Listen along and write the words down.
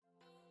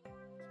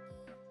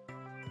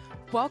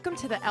Welcome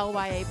to the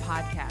LYA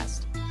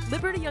podcast.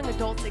 Liberty Young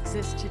Adults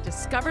exists to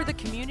discover the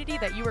community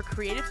that you were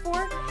created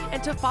for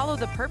and to follow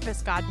the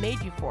purpose God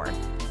made you for.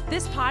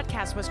 This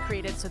podcast was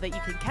created so that you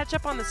can catch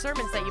up on the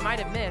sermons that you might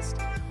have missed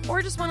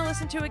or just want to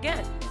listen to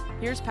again.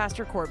 Here's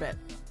Pastor Corbett.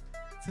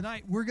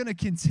 Tonight, we're going to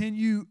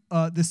continue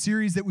the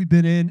series that we've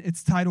been in.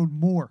 It's titled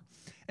More.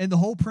 And the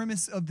whole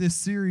premise of this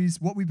series,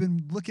 what we've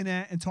been looking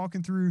at and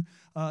talking through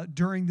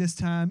during this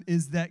time,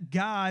 is that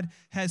God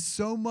has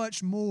so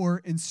much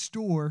more in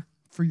store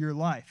for your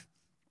life.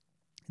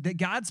 That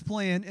God's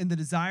plan and the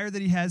desire that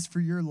He has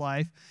for your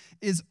life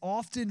is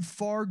often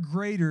far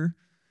greater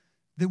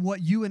than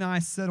what you and I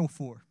settle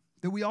for.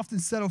 That we often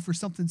settle for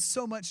something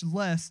so much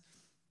less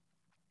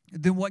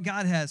than what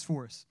God has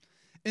for us.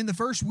 In the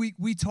first week,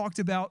 we talked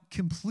about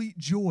complete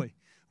joy.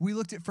 We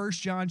looked at 1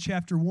 John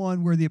chapter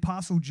 1, where the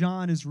Apostle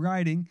John is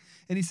writing,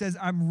 and he says,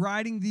 I'm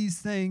writing these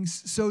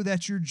things so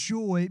that your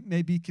joy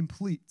may be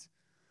complete.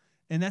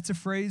 And that's a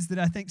phrase that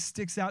I think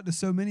sticks out to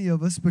so many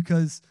of us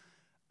because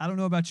I don't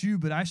know about you,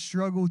 but I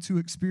struggle to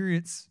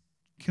experience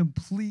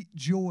complete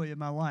joy in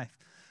my life.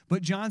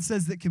 But John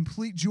says that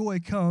complete joy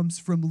comes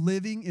from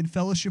living in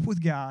fellowship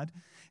with God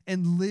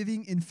and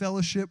living in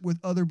fellowship with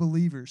other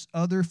believers,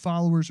 other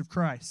followers of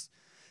Christ.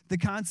 The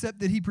concept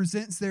that he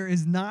presents there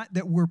is not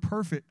that we're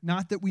perfect,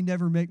 not that we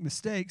never make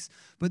mistakes,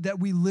 but that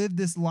we live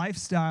this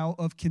lifestyle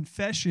of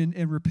confession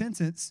and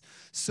repentance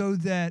so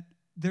that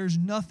there's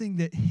nothing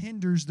that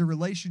hinders the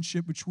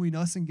relationship between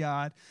us and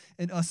God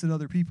and us and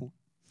other people.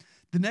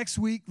 Last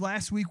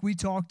week, we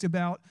talked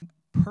about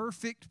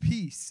perfect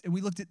peace, and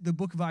we looked at the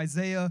book of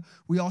Isaiah.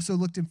 We also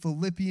looked in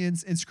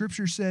Philippians, and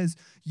Scripture says,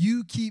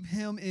 you keep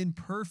him in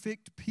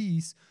perfect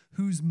peace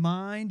whose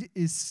mind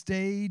is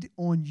stayed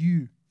on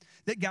you.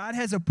 That God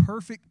has a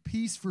perfect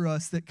peace for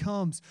us that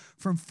comes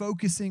from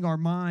focusing our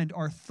mind,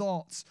 our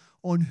thoughts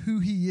on who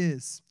He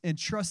is and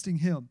trusting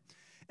Him.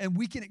 And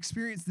we can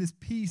experience this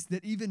peace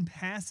that even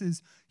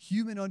passes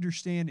human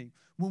understanding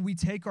when we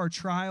take our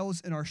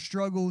trials and our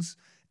struggles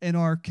and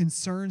our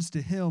concerns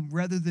to Him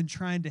rather than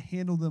trying to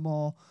handle them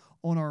all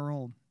on our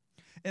own.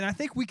 And I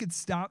think we could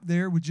stop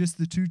there with just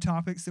the two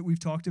topics that we've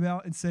talked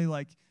about and say,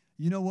 like,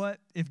 you know what?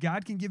 If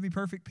God can give me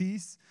perfect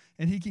peace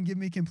and He can give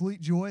me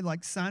complete joy,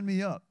 like, sign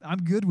me up. I'm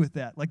good with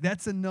that. Like,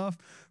 that's enough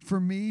for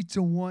me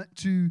to want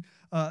to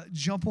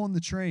jump on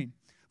the train.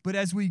 But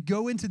as we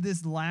go into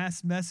this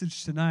last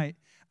message tonight,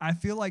 I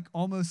feel like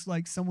almost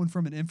like someone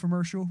from an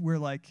infomercial where,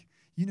 like,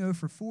 you know,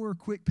 for 4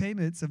 quick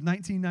payments of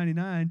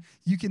 $19.99,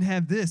 you can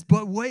have this.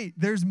 But wait,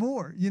 there's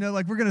more. You know,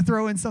 like, we're going to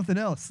throw in something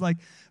else. Like,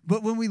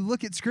 but when we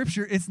look at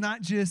Scripture, it's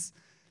not just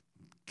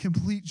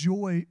complete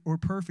joy or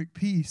perfect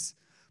peace.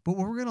 But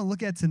what we're going to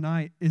look at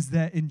tonight is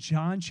that in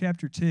John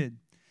chapter 10,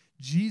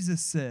 Jesus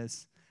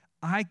says,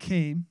 I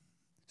came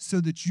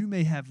so that you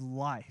may have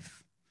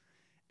life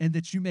and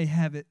that you may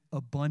have it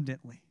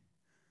abundantly.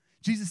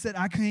 Jesus said,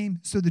 I came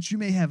so that you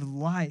may have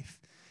life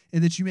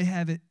and that you may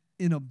have it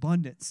in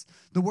abundance.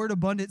 The word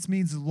abundance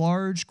means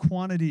large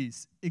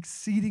quantities,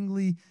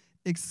 exceedingly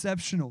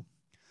exceptional.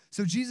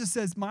 So Jesus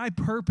says, my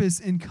purpose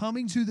in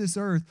coming to this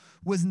earth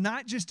was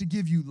not just to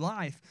give you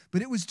life,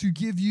 but it was to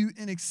give you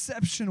an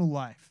exceptional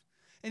life.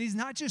 And He's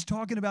not just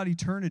talking about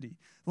eternity.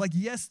 Like,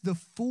 yes, the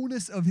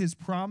fullness of His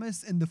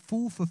promise and the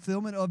full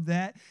fulfillment of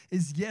that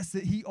is, yes,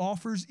 that He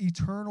offers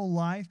eternal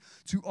life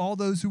to all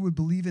those who would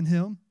believe in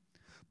Him.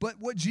 But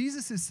what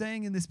Jesus is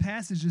saying in this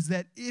passage is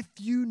that if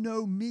you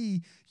know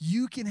me,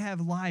 you can have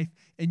life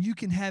and you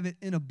can have it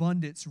in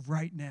abundance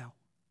right now.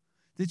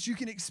 That you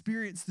can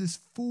experience this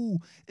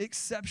full,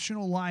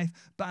 exceptional life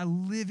by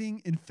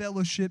living in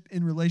fellowship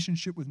in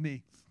relationship with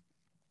me.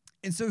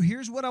 And so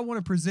here's what I want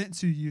to present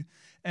to you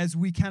as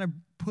we kind of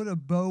put a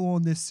bow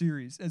on this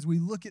series. As we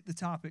look at the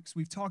topics,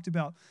 we've talked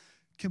about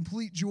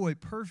complete joy,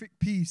 perfect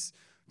peace.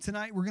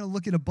 Tonight, we're going to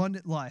look at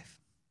abundant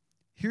life.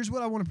 Here's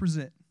what I want to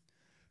present.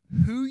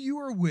 Who you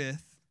are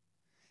with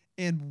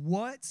and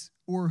what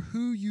or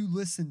who you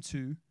listen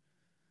to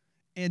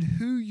and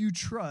who you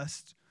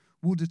trust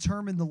will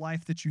determine the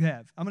life that you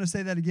have. I'm going to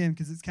say that again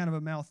because it's kind of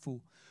a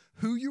mouthful.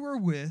 Who you are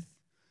with,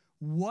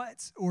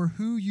 what or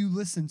who you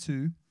listen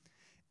to,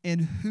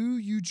 and who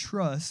you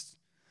trust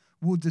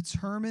will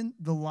determine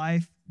the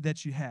life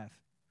that you have.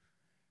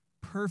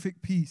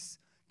 Perfect peace,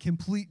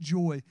 complete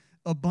joy,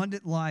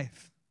 abundant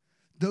life.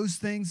 Those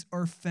things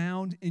are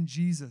found in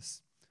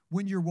Jesus.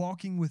 When you're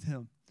walking with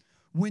Him,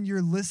 when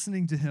you're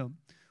listening to Him,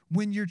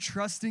 when you're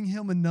trusting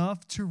Him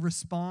enough to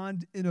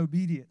respond in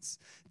obedience.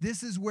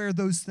 This is where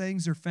those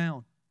things are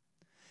found.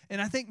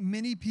 And I think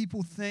many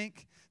people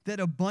think that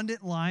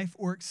abundant life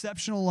or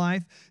exceptional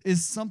life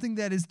is something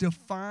that is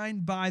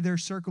defined by their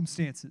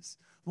circumstances.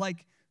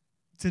 Like,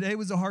 today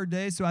was a hard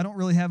day, so I don't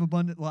really have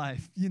abundant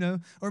life, you know?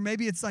 Or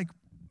maybe it's like,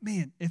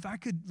 man, if I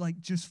could, like,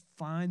 just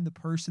find the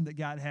person that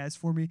God has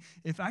for me,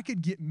 if I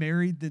could get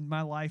married, then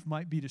my life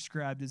might be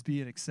described as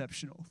being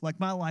exceptional.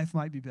 Like, my life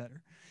might be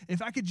better.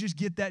 If I could just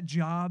get that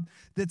job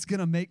that's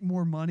going to make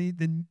more money,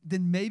 then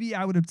maybe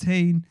I would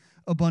obtain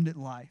abundant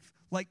life.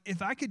 Like,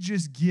 if I could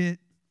just get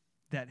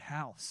that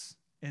house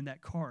and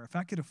that car, if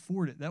I could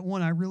afford it, that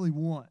one I really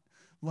want,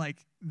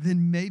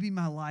 then maybe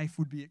my life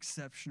would be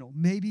exceptional.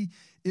 Maybe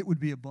it would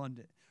be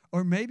abundant.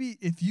 Or maybe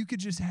if you could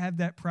just have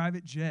that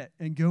private jet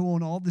and go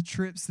on all the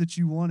trips that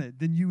you wanted,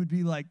 then you would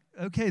be like,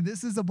 okay,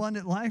 this is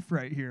abundant life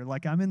right here.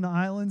 Like, I'm in the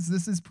islands.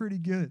 This is pretty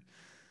good.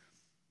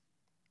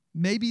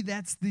 Maybe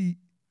that's the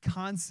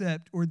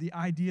concept or the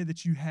idea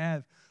that you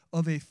have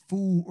of a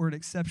full or an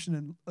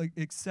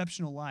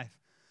exceptional life.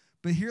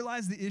 But here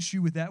lies the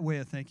issue with that way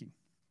of thinking.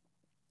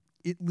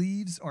 It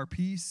leaves our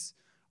peace,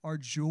 our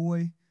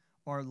joy,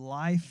 our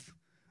life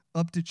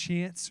up to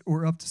chance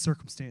or up to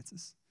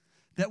circumstances.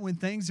 That when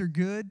things are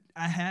good,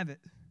 I have it.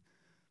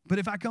 But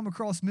if I come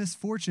across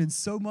misfortune,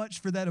 so much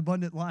for that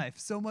abundant life,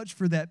 so much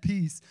for that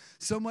peace,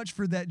 so much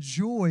for that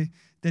joy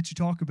that you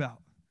talk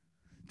about.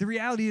 The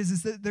reality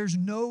is that there's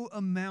no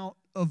amount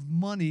of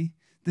money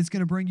that's going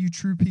to bring you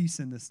true peace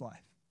in this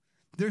life.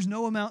 There's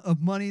no amount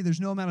of money,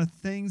 there's no amount of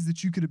things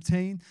that you could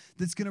obtain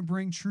that's going to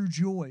bring true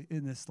joy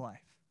in this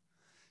life.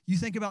 You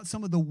think about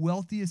some of the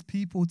wealthiest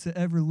people to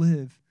ever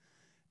live,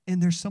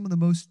 and they're some of the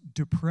most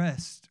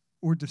depressed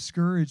or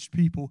discouraged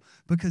people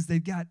because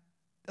they've got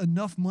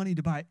enough money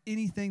to buy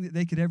anything that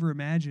they could ever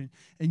imagine,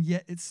 and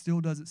yet it still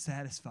doesn't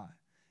satisfy.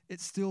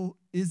 It still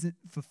isn't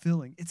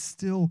fulfilling. It's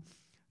still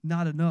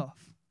not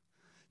enough.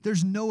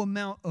 There's no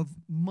amount of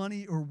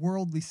money or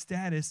worldly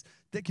status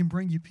that can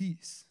bring you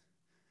peace.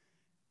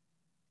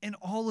 And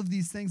all of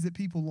these things that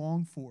people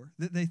long for,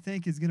 that they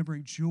think is going to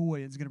bring joy,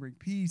 and is going to bring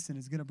peace, and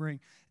is going to bring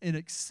an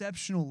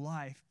exceptional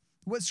life,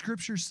 what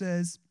Scripture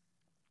says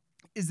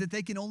is that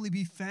they can only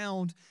be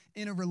found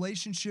in a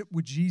relationship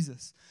with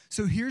Jesus.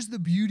 So here's the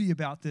beauty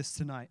about this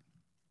tonight.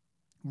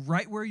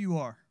 Right where you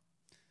are,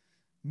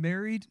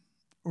 married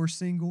or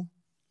single,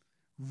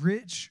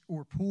 rich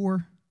or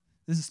poor,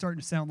 this is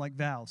starting to sound like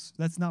vows.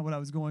 That's not what I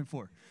was going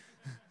for.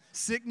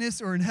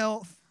 Sickness or in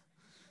health,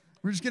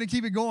 we're just going to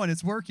keep it going.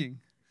 It's working.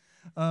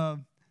 Whether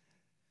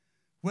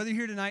you're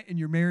here tonight and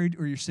you're married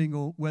or you're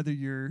single, whether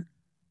you're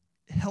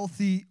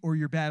healthy or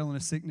you're battling a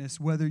sickness,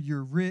 whether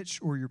you're rich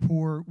or you're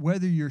poor,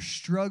 whether you're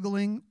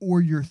struggling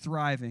or you're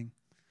thriving,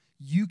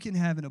 you can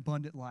have an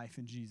abundant life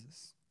in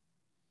Jesus.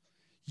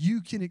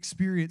 You can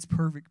experience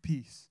perfect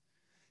peace.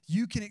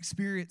 You can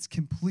experience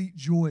complete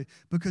joy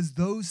because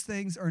those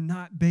things are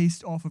not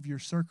based off of your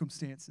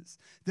circumstances.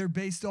 They're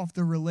based off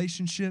the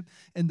relationship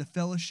and the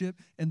fellowship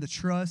and the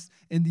trust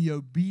and the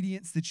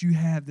obedience that you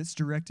have that's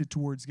directed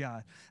towards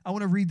God. I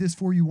want to read this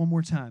for you one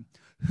more time.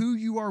 Who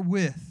you are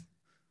with,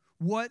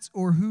 what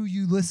or who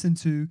you listen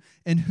to,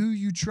 and who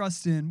you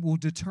trust in will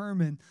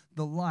determine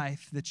the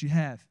life that you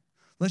have.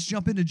 Let's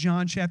jump into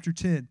John chapter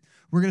 10.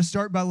 We're going to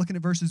start by looking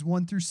at verses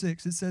 1 through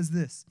 6. It says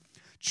this,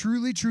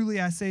 "Truly, truly,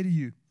 I say to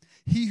you,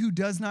 he who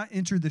does not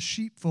enter the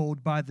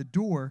sheepfold by the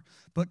door,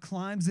 but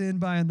climbs in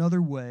by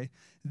another way,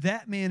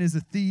 that man is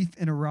a thief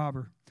and a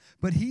robber.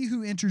 But he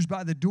who enters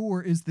by the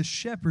door is the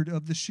shepherd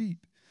of the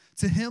sheep.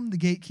 To him the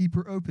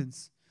gatekeeper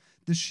opens.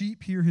 The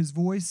sheep hear his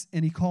voice,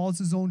 and he calls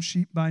his own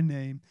sheep by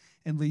name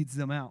and leads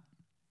them out.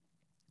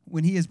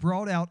 When he has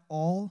brought out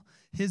all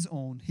his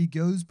own, he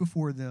goes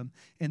before them,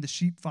 and the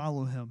sheep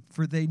follow him,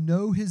 for they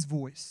know his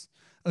voice.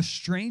 A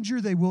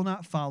stranger they will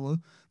not follow,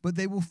 but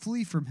they will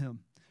flee from him,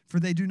 for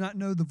they do not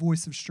know the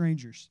voice of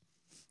strangers."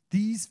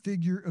 This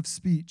figure of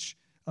speech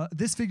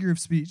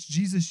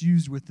Jesus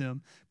used with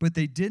them, but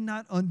they did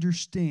not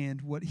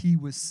understand what he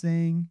was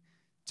saying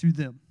to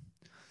them.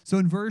 So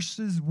in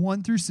verses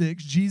 1 through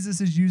 6,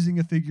 Jesus is using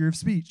a figure of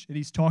speech, and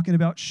he's talking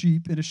about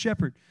sheep and a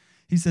shepherd.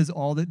 He says,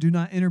 all that do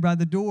not enter by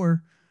the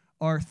door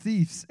are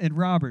thieves and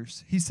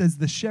robbers. He says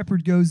the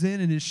shepherd goes in,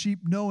 and his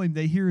sheep know him.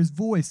 They hear his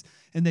voice,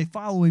 and they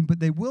follow him, but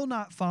they will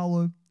not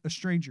follow a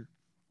stranger.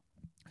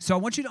 So I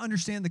want you to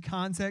understand the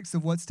context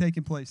of what's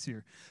taking place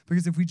here.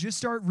 Because if we just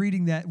start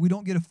reading that, we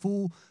don't get a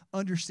full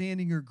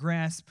understanding or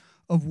grasp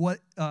of what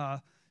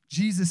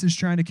Jesus is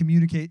trying to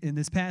communicate in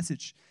this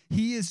passage.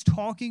 He is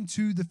talking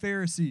to the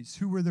Pharisees,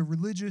 who were the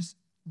religious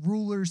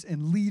rulers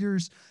and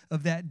leaders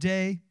of that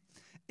day.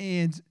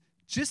 And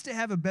just to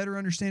have a better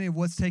understanding of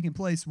what's taking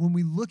place, when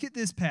we look at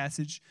this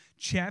passage,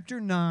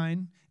 chapter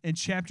 9 and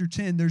chapter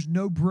 10, there's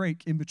no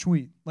break in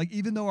between. Like,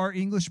 even though our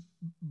English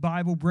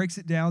Bible breaks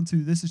it down to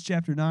this is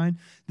chapter 9,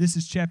 this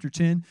is chapter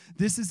 10,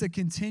 this is a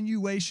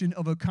continuation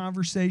of a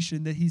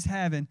conversation that he's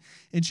having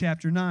in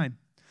chapter 9.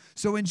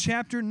 So in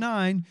chapter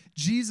 9,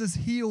 Jesus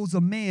heals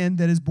a man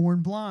that is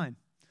born blind.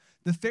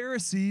 The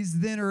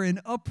Pharisees then are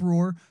in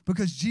uproar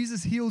because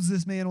Jesus heals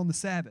this man on the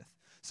Sabbath.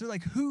 So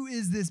like, who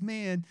is this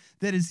man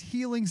that is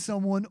healing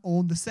someone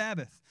on the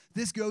Sabbath?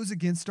 This goes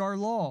against our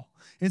law.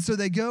 And so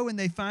they go and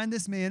they find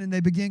this man and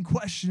they begin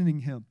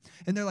questioning him.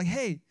 And they're like,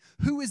 hey,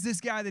 who is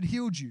this guy that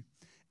healed you?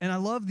 And I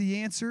love the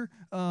answer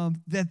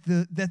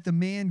that the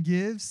man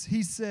gives.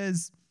 He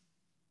says,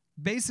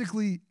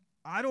 basically,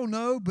 I don't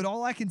know, but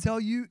all I can tell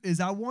you is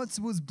I once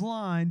was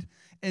blind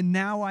and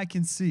now I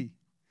can see.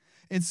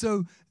 And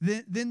so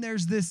then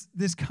there's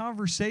this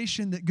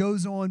conversation that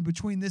goes on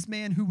between this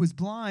man who was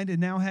blind and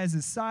now has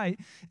his sight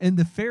and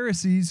the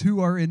Pharisees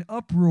who are in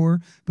uproar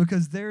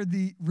because they're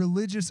the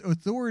religious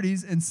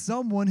authorities and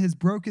someone has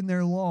broken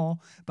their law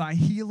by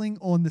healing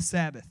on the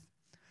Sabbath.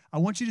 I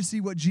want you to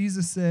see what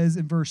Jesus says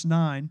in verse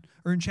 9,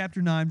 or in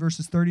chapter 9,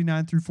 verses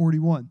 39 through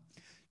 41.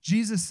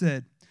 Jesus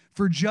said,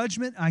 "For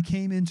judgment I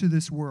came into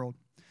this world,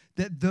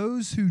 that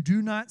those who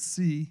do not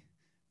see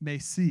may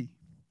see,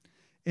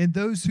 and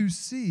those who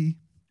see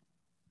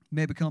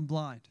may become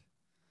blind."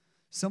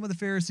 Some of the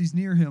Pharisees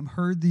near him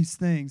heard these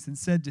things and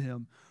said to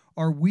him,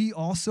 "Are we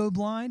also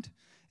blind?"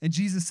 And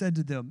Jesus said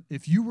to them,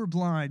 "If you were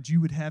blind, you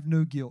would have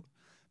no guilt.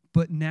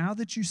 But now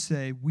that you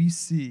say, 'We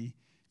see,'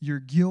 your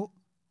guilt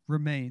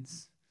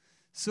remains."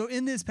 So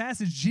in this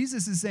passage,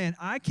 Jesus is saying,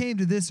 I came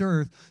to this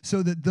earth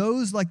so that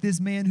those like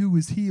this man who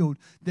was healed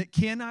that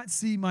cannot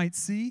see might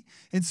see,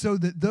 and so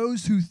that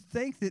those who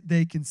think that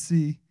they can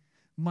see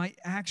might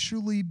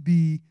actually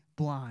be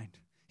blind.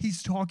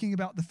 He's talking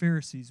about the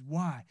Pharisees.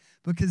 Why?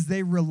 Because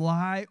they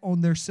rely on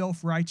their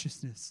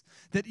self-righteousness.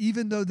 That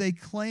even though they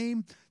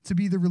claim to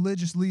be the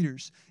religious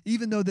leaders,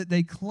 even though that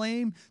they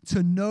claim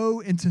to know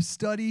and to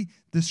study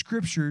the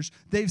Scriptures,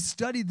 they've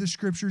studied the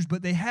Scriptures,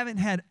 but they haven't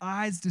had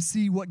eyes to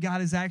see what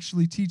God is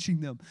actually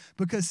teaching them.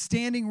 Because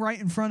standing right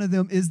in front of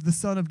them is the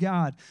Son of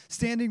God.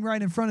 Standing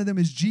right in front of them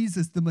is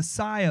Jesus, the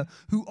Messiah,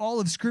 who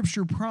all of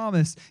Scripture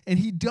promised. And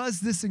he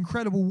does this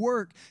incredible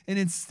work. And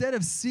instead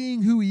of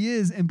seeing who he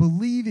is and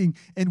believing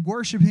and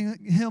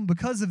worshiping him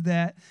because of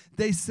that,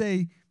 they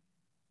say,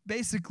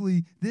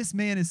 basically, this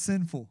man is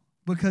sinful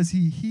because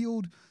he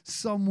healed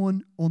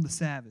someone on the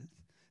Sabbath.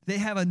 They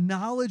have a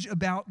knowledge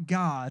about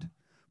God,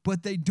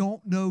 but they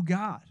don't know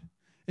God.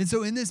 And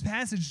so in this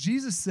passage,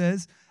 Jesus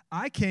says,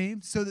 I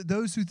came so that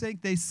those who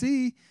think they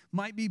see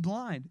might be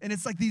blind. And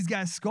it's like these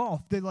guys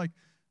scoff. They're like,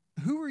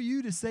 who are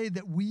you to say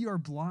that we are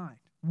blind?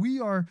 We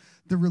are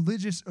the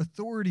religious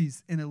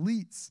authorities and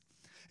elites.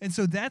 And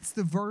so that's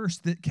the verse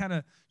that kind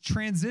of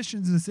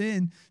transitions us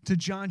in to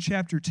John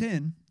chapter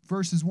 10,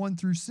 verses 1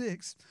 through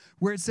 6,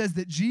 where it says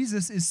that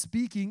Jesus is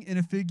speaking in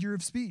a figure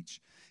of speech.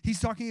 He's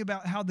talking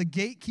about how the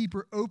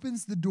gatekeeper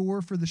opens the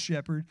door for the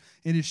shepherd,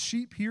 and his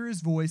sheep hear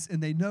his voice,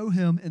 and they know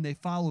him, and they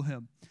follow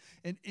him.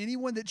 And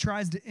anyone that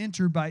tries to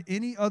enter by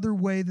any other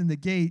way than the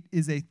gate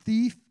is a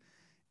thief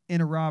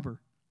and a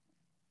robber.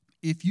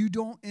 If you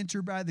don't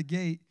enter by the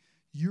gate,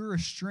 you're a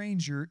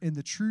stranger, and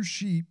the true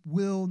sheep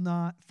will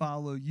not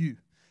follow you.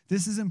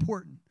 This is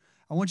important.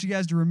 I want you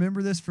guys to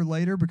remember this for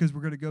later because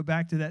we're going to go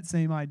back to that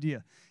same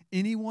idea.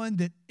 Anyone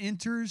that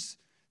enters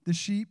the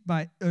sheep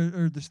by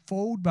or the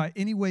fold by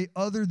any way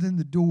other than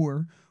the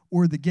door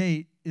or the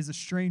gate is a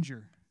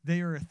stranger.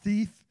 They are a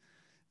thief.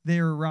 They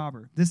are a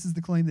robber. This is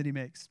the claim that he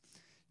makes.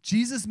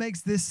 Jesus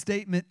makes this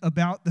statement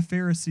about the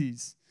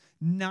Pharisees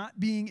not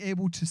being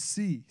able to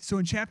see. So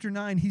in chapter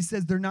 9, he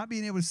says they're not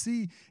being able to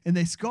see, and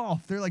they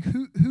scoff. They're like,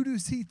 who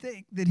does he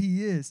think that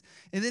he is?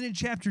 And then in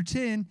chapter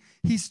 10,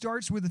 he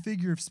starts with a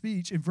figure of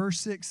speech, and verse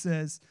 6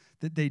 says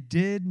that they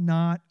did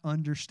not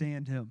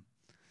understand him.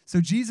 So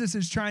Jesus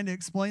is trying to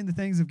explain the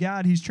things of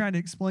God. He's trying to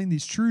explain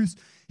these truths.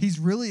 He's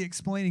really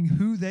explaining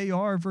who they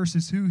are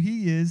versus who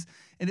he is.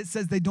 And it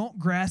says they don't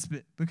grasp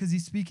it because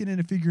he's speaking in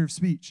a figure of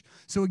speech.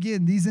 So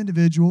again, these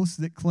individuals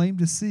that claim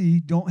to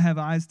see don't have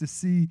eyes to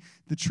see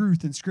the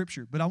truth in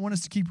Scripture. But I want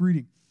us to keep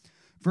reading.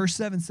 Verse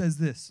 7 says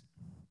this.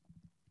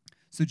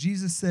 So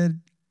Jesus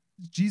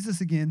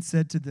again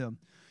said to them,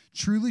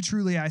 "Truly,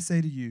 truly, I say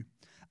to you,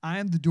 I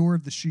am the door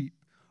of the sheep.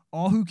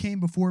 All who came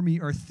before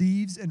me are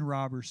thieves and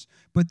robbers,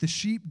 but the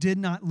sheep did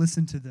not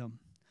listen to them.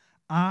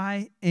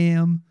 I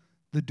am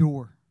the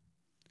door.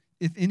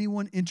 If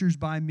anyone enters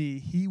by me,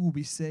 he will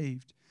be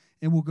saved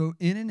and will go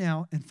in and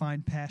out and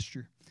find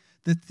pasture.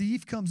 The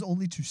thief comes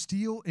only to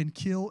steal and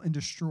kill and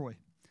destroy.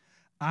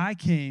 I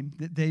came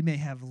that they may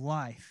have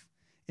life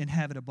and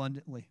have it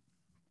abundantly.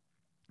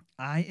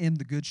 I am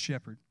the good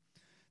shepherd.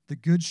 The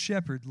good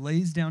shepherd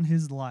lays down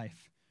his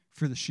life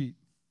for the sheep."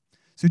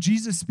 So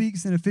Jesus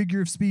speaks in a figure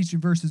of speech in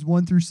verses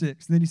 1 through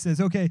 6. And then he says,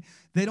 okay,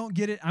 they don't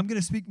get it. I'm going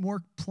to speak more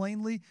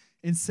plainly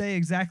and say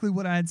exactly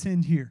what I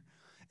intend here.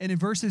 And in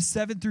verses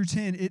 7 through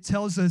 10, it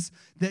tells us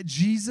that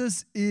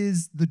Jesus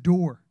is the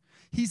door.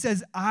 He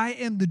says, I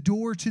am the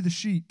door to the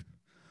sheep.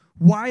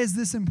 Why is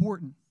this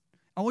important?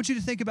 I want you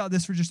to think about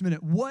this for just a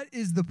minute. What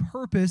is the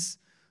purpose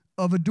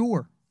of a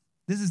door?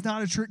 This is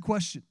not a trick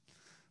question.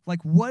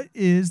 Like, what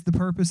is the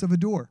purpose of a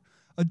door?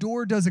 A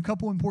door does a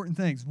couple important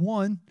things.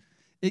 One,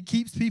 it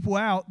keeps people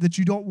out that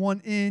you don't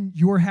want in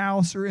your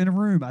house or in a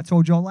room. I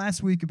told y'all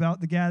last week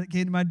about the guy that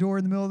came to my door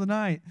in the middle of the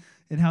night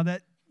and how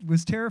that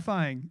was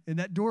terrifying. And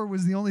that door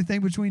was the only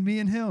thing between me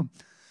and him.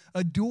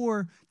 A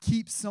door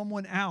keeps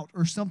someone out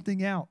or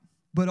something out.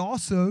 But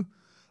also,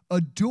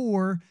 a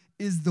door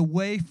is the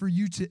way for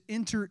you to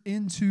enter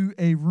into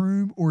a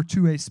room or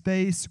to a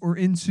space or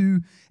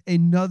into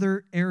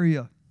another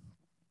area.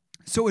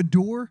 So a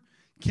door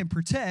can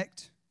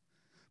protect,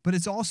 but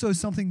it's also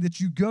something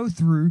that you go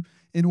through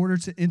in order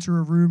to enter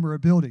a room or a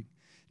building.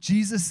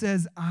 Jesus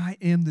says, I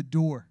am the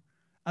door.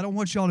 I don't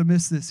want y'all to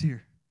miss this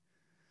here.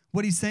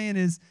 What he's saying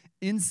is,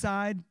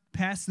 inside,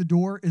 past the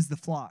door, is the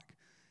flock.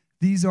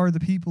 These are the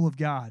people of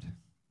God.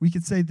 We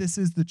could say this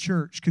is the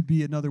church, could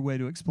be another way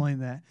to explain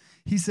that.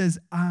 He says,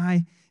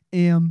 I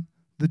am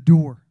the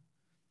door.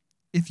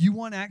 If you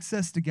want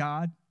access to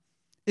God,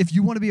 If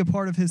you want to be a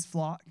part of his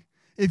flock,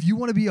 if you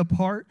want to be a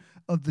part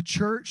of the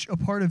church, a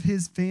part of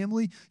his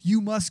family,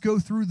 you must go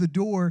through the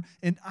door,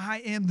 and I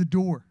am the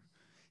door.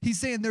 He's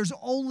saying there's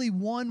only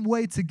one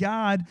way to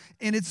God,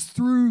 and it's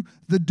through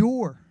the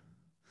door.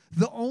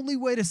 The only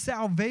way to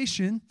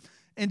salvation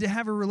and to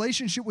have a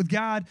relationship with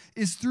God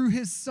is through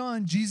his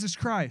son, Jesus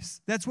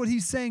Christ. That's what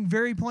he's saying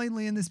very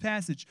plainly in this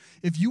passage.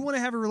 If you want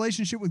to have a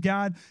relationship with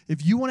God,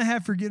 if you want to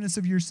have forgiveness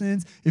of your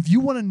sins, if you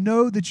want to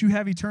know that you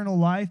have eternal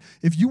life,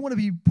 if you want to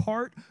be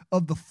part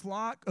of the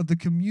flock, of the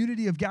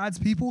community of God's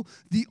people,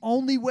 the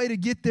only way to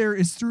get there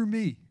is through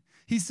me.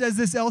 He says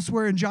this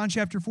elsewhere in John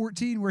chapter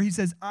 14, where he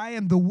says, I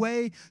am the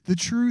way, the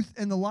truth,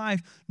 and the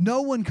life.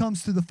 No one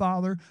comes to the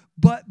Father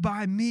but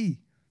by me.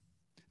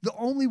 The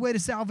only way to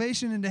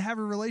salvation and to have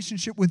a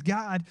relationship with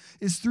God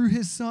is through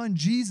his son,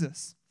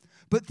 Jesus.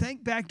 But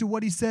think back to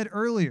what he said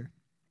earlier.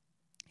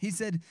 He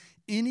said,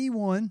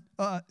 anyone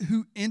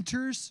who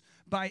enters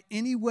by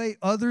any way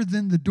other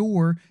than the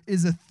door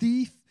is a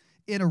thief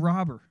and a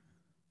robber.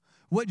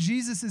 What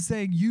Jesus is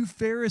saying, you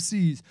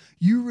Pharisees,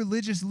 you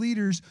religious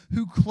leaders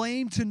who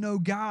claim to know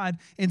God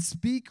and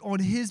speak on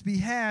his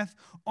behalf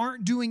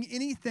aren't doing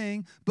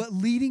anything but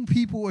leading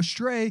people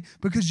astray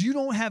because you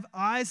don't have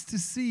eyes to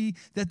see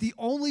that the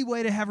only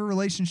way to have a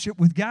relationship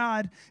with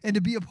God and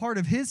to be a part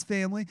of his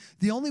family,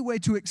 the only way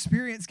to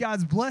experience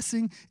God's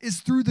blessing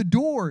is through the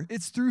door.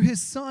 It's through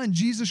his son,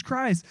 Jesus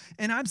Christ.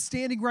 And I'm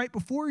standing right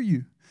before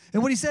you.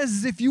 And what he says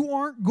is if you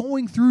aren't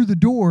going through the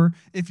door,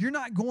 if you're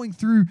not going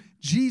through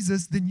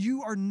Jesus, then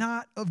you are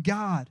not of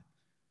God.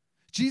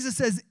 Jesus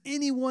says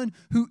anyone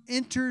who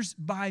enters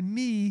by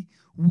me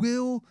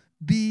will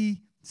be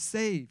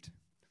saved.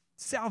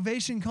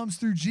 Salvation comes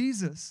through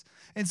Jesus.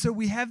 And so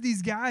we have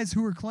these guys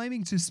who are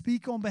claiming to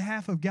speak on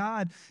behalf of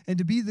God and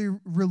to be the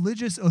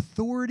religious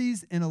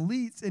authorities and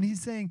elites. And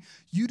he's saying,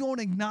 you don't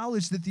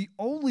acknowledge that the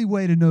only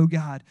way to know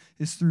God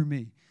is through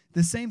me.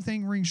 The same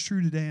thing rings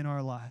true today in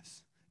our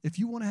lives. If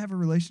you want to have a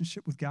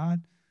relationship with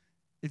God,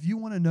 if you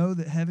want to know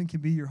that heaven can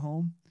be your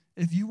home,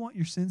 if you want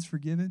your sins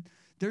forgiven,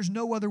 there's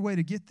no other way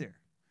to get there.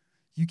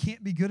 You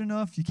can't be good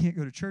enough. You can't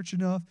go to church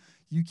enough.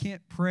 You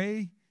can't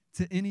pray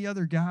to any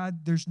other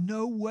God. There's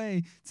no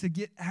way to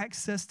get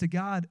access to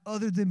God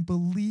other than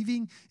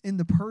believing in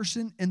the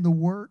person and the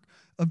work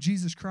of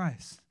Jesus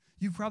Christ.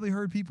 You've probably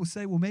heard people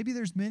say, well, maybe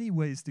there's many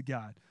ways to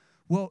God.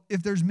 Well,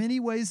 if there's many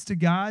ways to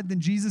God,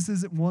 then Jesus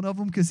isn't one of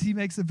them because he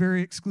makes a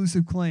very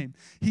exclusive claim.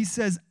 He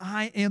says,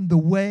 I am the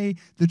way,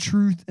 the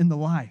truth, and the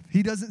life.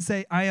 He doesn't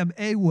say, I am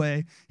a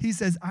way. He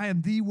says, I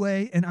am the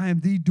way and I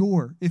am the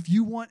door. If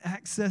you want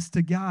access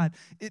to God,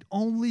 it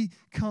only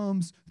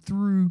comes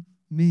through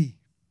me.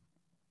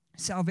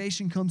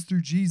 Salvation comes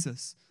through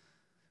Jesus.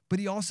 But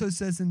he also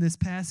says in this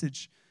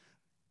passage,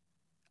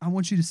 I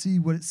want you to see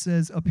what it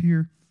says up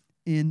here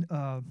in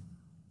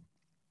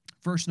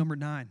verse number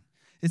 9.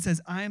 It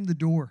says, I am the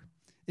door.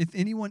 If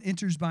anyone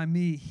enters by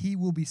me, he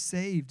will be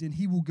saved, and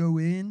he will go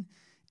in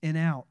and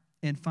out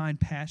and find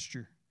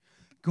pasture.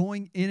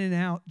 Going in and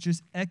out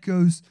just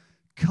echoes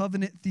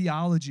covenant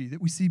theology that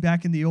we see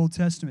back in the Old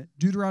Testament.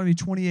 Deuteronomy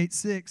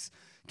 28:6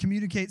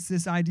 communicates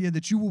this idea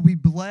that you will be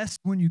blessed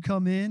when you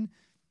come in,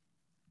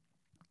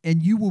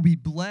 and you will be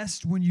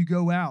blessed when you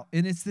go out.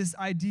 And it's this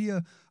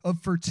idea of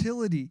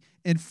fertility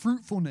and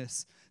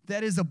fruitfulness.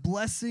 That is a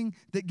blessing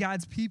that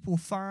God's people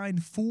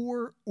find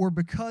for or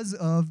because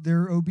of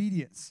their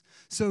obedience.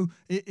 So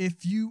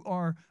if you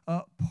are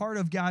part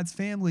of God's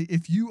family,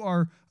 if you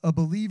are a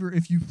believer,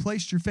 if you've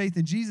placed your faith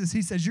in Jesus,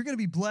 he says you're going to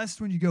be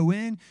blessed when you go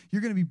in,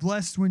 you're going to be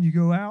blessed when you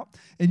go out,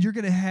 and you're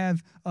going to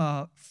have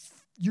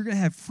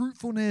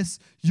fruitfulness,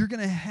 you're going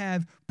to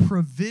have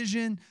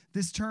provision.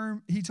 This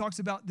term, he talks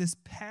about this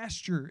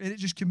pasture, and it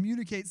just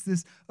communicates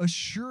this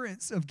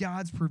assurance of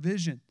God's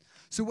provision.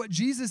 So what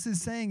Jesus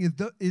is saying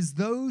is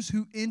those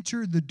who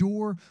enter the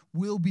door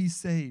will be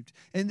saved,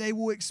 and they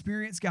will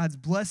experience God's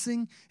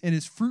blessing and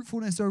his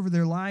fruitfulness over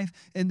their life,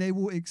 and they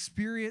will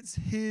experience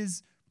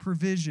his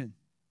provision.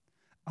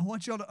 I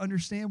want y'all to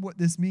understand what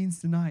this means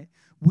tonight.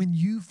 When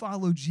you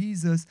follow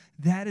Jesus,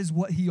 that is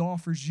what he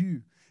offers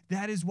you.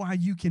 That is why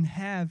you can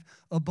have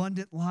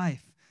abundant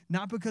life.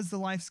 Not because the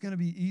life's going to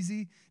be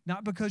easy,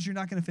 not because you're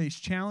not going to face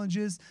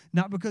challenges,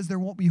 not because there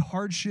won't be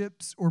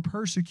hardships or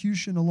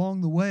persecution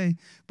along the way,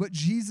 but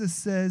Jesus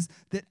says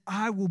that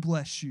I will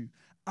bless you.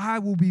 I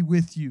will be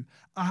with you.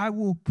 I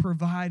will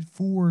provide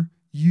for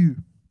you.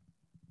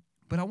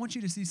 But I want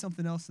you to see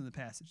something else in the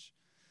passage.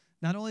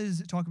 Not only does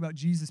it talk about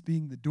Jesus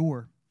being the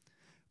door,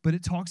 but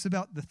it talks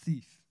about the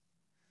thief.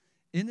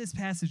 In this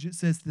passage, it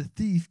says the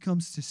thief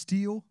comes to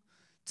steal,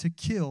 to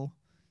kill,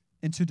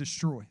 and to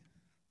destroy.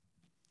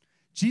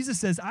 Jesus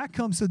says, I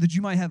come so that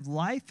you might have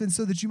life and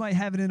so that you might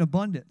have it in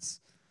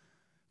abundance.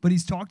 But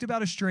he's talked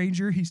about a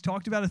stranger, he's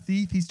talked about a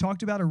thief, he's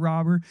talked about a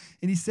robber,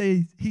 and he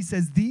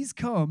says these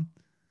come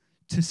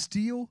to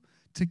steal,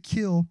 to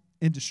kill,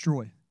 and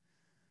destroy.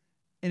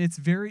 And it's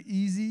very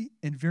easy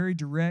and very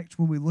direct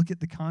when we look at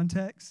the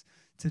context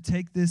to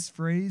take this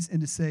phrase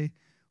and to say,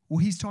 well,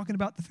 he's talking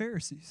about the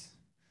Pharisees.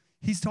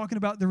 He's talking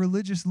about the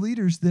religious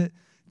leaders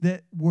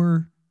that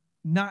were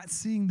not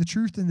seeing the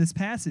truth in this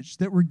passage,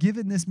 that were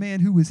giving this man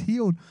who was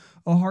healed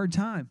a hard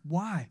time.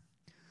 Why?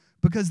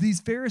 Because these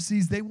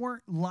Pharisees, they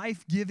weren't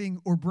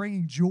life-giving or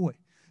bringing joy.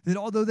 That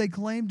although they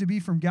claimed to be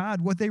from God,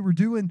 what they were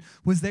doing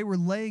was they were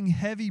laying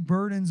heavy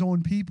burdens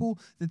on people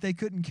that they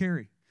couldn't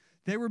carry.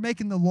 They were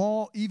making the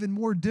law even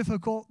more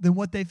difficult than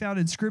what they found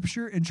in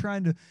Scripture and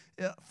trying to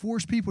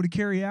force people to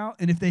carry out.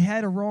 And if they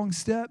had a wrong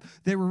step,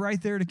 they were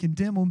right there to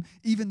condemn them,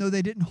 even though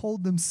they didn't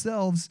hold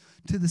themselves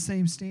to the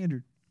same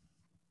standard.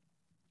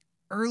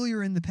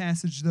 Earlier in the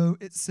passage, though,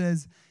 it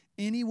says,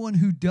 anyone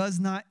who does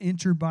not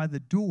enter by the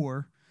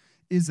door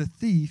is a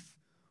thief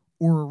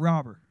or a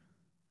robber.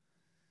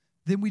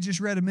 Then we just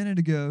read a minute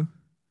ago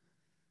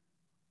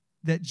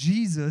that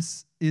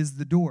Jesus is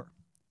the door.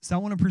 So I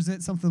want to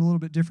present something a little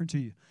bit different to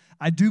you.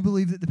 I do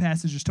believe that the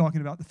passage is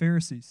talking about the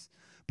Pharisees,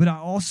 but I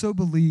also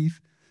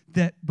believe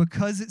that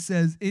because it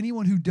says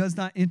anyone who does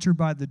not enter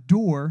by the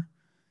door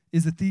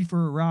is a thief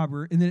or a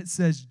robber, and then it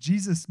says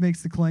Jesus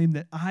makes the claim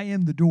that I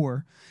am the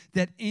door,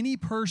 that any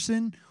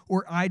person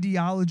or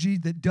ideology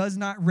that does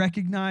not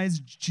recognize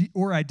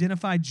or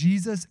identify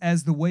Jesus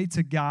as the way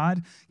to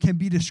God can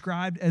be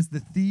described as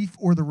the thief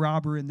or the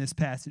robber in this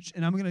passage.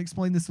 And I'm going to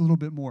explain this a little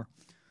bit more.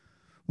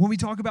 When we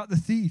talk about the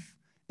thief,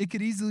 it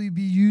could easily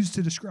be used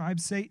to describe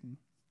Satan,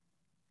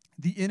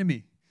 the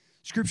enemy.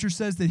 Scripture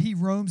says that he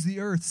roams the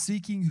earth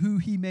seeking who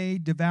he may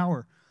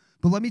devour.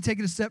 But let me take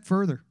it a step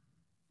further.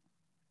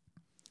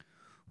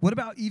 What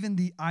about even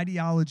the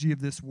ideology of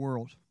this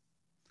world?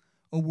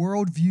 A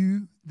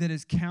worldview that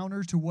is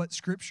counter to what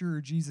Scripture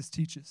or Jesus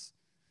teaches.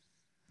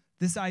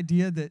 This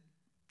idea that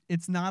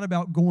it's not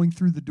about going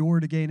through the door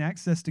to gain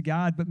access to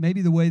God, but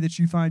maybe the way that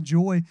you find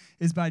joy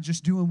is by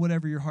just doing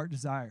whatever your heart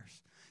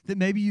desires. That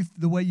maybe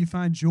the way you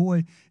find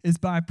joy is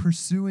by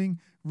pursuing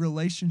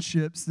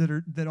relationships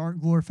that aren't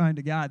glorifying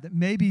to God. That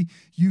maybe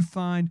you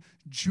find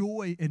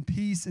joy and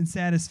peace and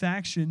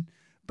satisfaction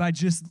by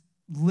just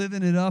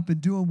living it up and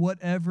doing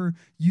whatever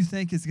you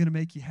think is going to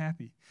make you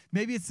happy.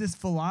 Maybe it's this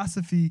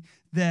philosophy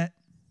that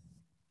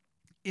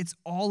it's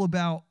all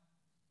about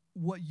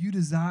what you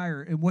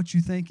desire and what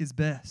you think is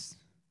best.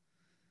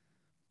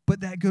 But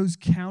that goes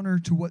counter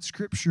to what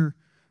Scripture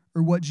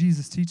or what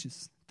Jesus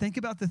teaches. Think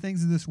about the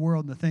things of this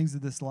world and the things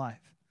of this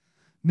life.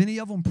 Many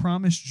of them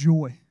promise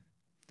joy.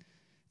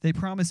 They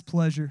promise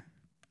pleasure.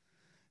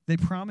 They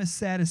promise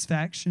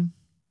satisfaction.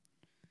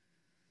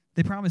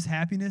 They promise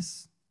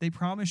happiness. They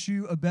promise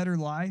you a better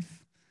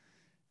life,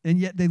 and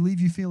yet they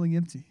leave you feeling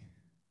empty.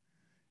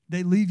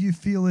 They leave you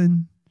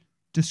feeling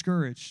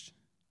discouraged,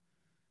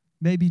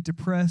 maybe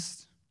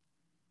depressed,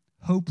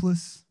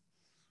 hopeless,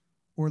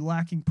 or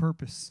lacking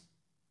purpose.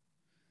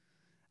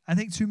 I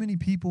think too many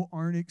people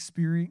aren't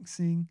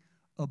experiencing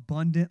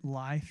abundant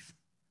life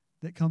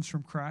that comes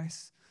from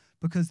Christ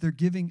because they're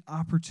giving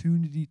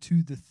opportunity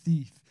to the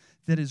thief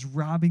that is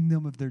robbing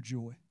them of their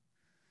joy.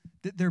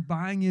 That they're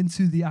buying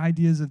into the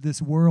ideas of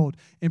this world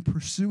and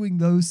pursuing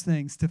those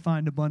things to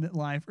find abundant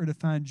life or to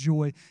find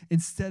joy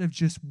instead of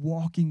just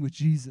walking with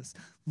Jesus,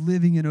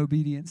 living in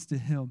obedience to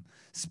Him,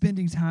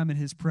 spending time in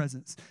His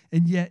presence.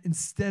 And yet,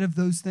 instead of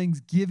those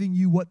things giving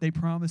you what they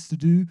promise to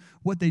do,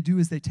 what they do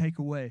is they take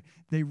away,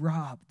 they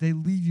rob, they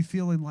leave you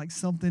feeling like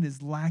something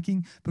is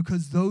lacking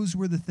because those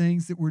were the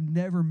things that were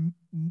never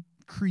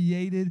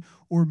created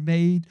or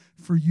made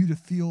for you to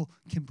feel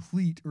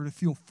complete or to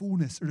feel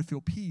fullness or to feel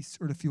peace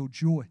or to feel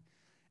joy.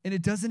 And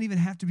it doesn't even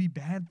have to be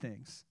bad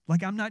things.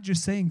 Like, I'm not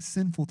just saying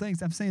sinful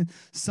things. I'm saying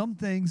some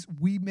things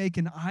we make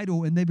an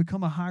idol and they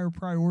become a higher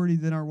priority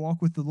than our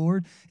walk with the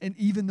Lord. And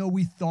even though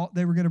we thought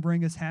they were going to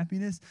bring us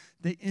happiness,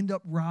 they end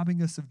up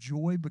robbing us of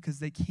joy because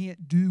they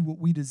can't do what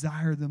we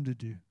desire them to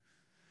do.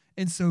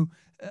 And so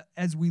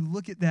as we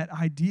look at that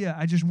idea,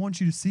 I just want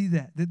you to see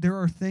that there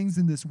are things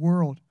in this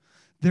world,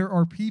 there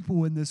are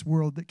people in this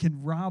world that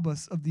can rob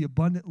us of the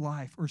abundant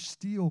life or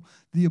steal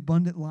the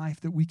abundant life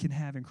that we can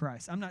have in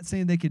Christ. I'm not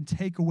saying they can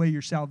take away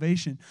your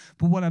salvation,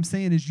 but what I'm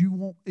saying is you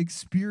won't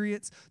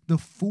experience the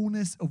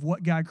fullness of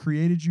what God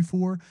created you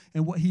for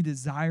and what He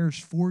desires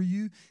for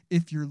you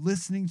if you're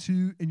listening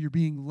to and you're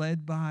being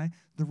led by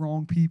the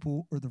wrong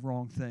people or the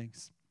wrong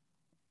things.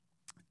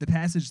 The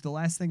passage, the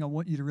last thing I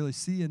want you to really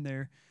see in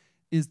there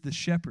is the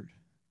shepherd.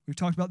 We've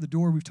talked about the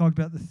door. We've talked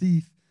about the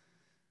thief.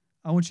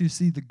 I want you to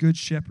see the good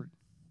shepherd.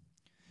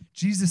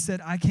 Jesus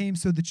said, I came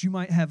so that you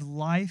might have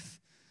life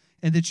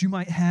and that you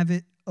might have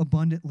it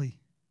abundantly.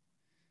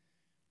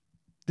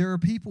 There are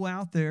people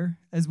out there,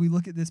 as we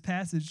look at this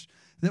passage,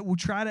 that will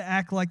try to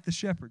act like the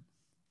shepherd.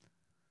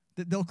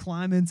 That they'll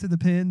climb into the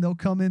pen, they'll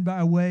come in by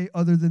a way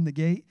other than the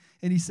gate.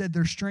 And He said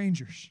they're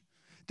strangers.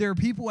 There are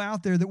people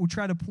out there that will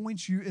try to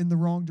point you in the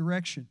wrong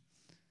direction.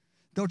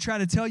 They'll try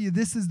to tell you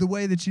this is the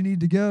way that you need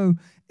to go,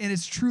 and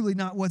it's truly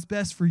not what's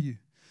best for you.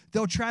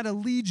 They'll try to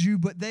lead you,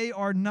 but they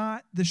are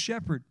not the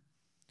shepherd.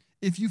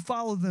 If you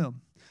follow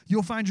them,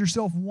 you'll find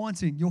yourself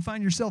wanting. You'll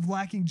find yourself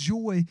lacking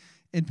joy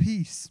and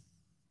peace.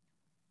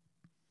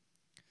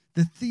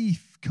 The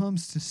thief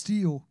comes to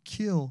steal,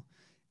 kill,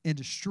 and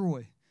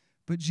destroy.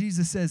 But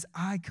Jesus says,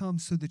 I come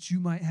so that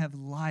you might have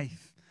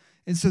life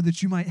and so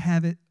that you might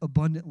have it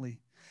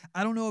abundantly.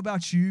 I don't know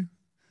about you,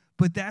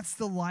 but that's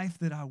the life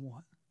that I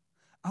want.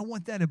 I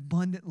want that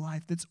abundant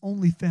life that's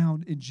only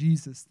found in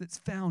Jesus, that's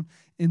found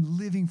in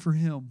living for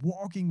him,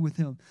 walking with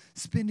him,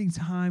 spending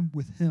time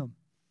with him.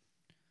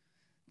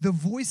 The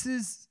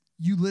voices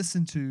you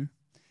listen to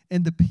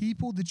and the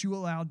people that you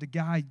allow to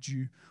guide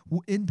you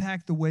will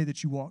impact the way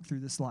that you walk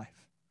through this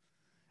life.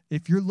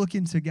 If you're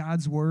looking to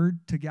God's word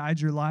to guide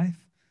your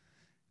life,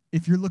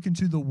 if you're looking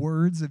to the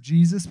words of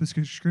Jesus,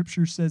 because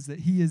Scripture says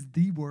that he is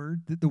the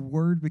word, that the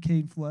word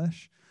became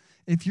flesh,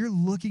 if you're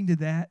looking to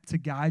that to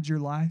guide your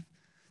life,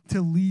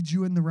 to lead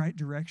you in the right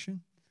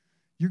direction,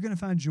 you're going to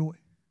find joy.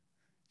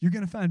 You're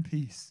going to find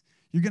peace.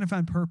 You're going to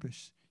find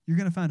purpose. You're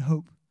going to find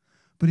hope.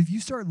 But if you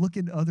start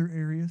looking to other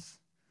areas,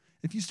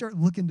 if you start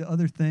looking to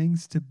other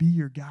things to be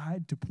your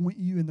guide, to point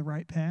you in the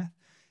right path,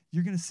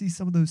 you're going to see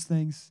some of those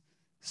things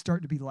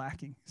start to be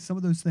lacking. Some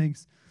of those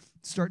things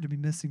start to be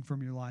missing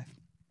from your life.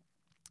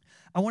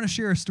 I want to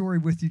share a story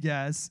with you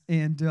guys.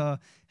 And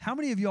how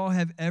many of y'all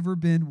have ever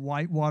been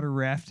whitewater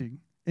rafting?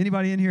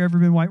 Anybody in here ever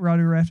been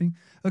whitewater rafting?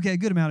 Okay, a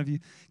good amount of you.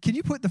 Can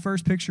you put the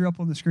first picture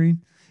up on the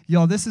screen?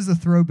 Y'all, this is a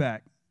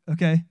throwback,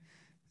 okay?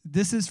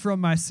 This is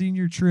from my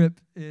senior trip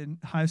in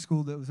high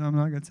school that was, I'm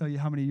not going to tell you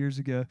how many years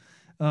ago.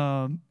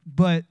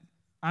 But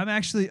I'm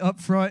actually up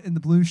front in the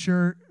blue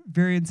shirt,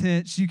 very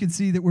intense. You can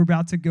see that we're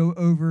about to go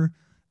over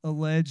a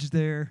ledge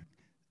there.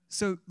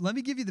 So let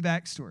me give you the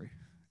backstory.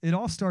 It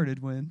all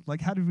started when,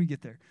 how did we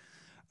get there?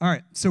 All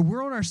right, so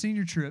we're on our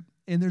senior trip,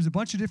 and there's a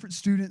bunch of different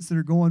students that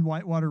are going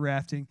whitewater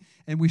rafting,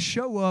 and we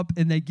show up,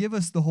 and they give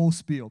us the whole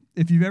spiel.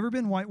 If you've ever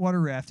been whitewater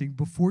rafting,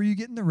 before you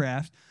get in the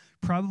raft,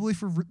 probably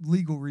for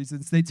legal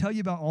reasons, they tell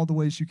you about all the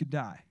ways you could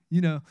die.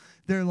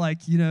 They're like,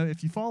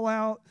 if you fall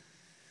out,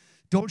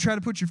 don't try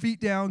to put your feet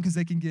down because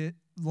they can get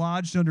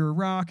lodged under a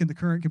rock and the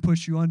current can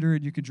push you under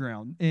and you can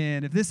drown.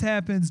 And if this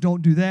happens,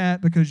 don't do that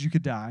because you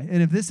could die.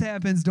 And if this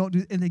happens, don't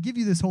do. And they give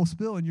you this whole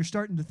spiel, and you're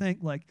starting to think,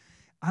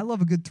 I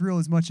love a good thrill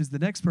as much as the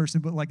next person,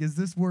 but is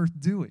this worth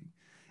doing?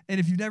 And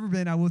if you've never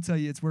been, I will tell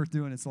you it's worth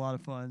doing. It's a lot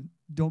of fun.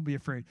 Don't be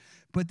afraid.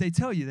 But they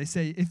tell you, they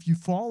say, if you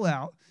fall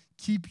out,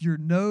 keep your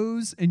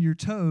nose and your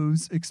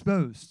toes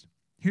exposed.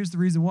 Here's the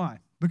reason why.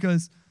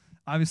 Because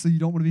obviously you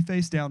don't want to be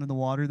face down in the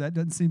water. That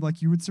doesn't seem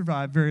like you would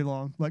survive very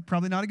long.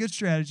 Probably not a good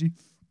strategy.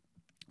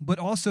 But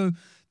also,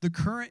 the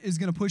current is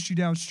going to push you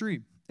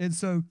downstream. And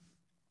so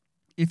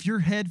if you're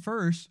head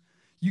first,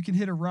 you can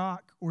hit a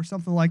rock or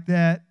something like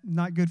that.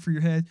 Not good for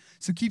your head.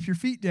 So keep your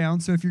feet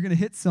down. So if you're going to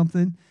hit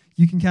something,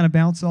 you can kind of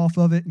bounce off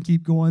of it and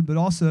keep going. But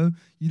also,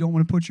 you don't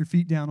want to put your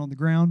feet down on the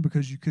ground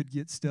because you could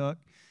get stuck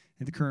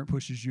and the current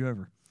pushes you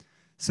over.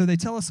 So they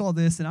tell us all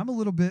this, and I'm a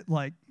little bit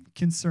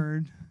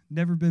concerned.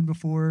 Never been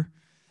before.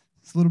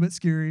 It's a little bit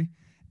scary.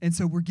 And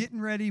so we're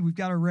getting ready. We've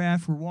got our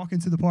raft. We're walking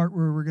to the part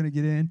where we're going to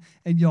get in.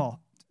 And y'all,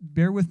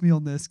 bear with me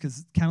on this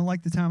because kind of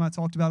like the time I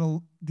talked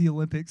about the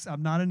Olympics,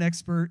 I'm not an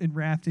expert in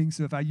rafting,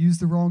 so if I use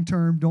the wrong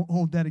term, don't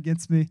hold that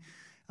against me.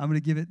 I'm going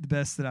to give it the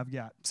best that I've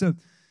got. So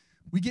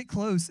we get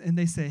close, and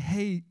they say,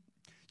 hey,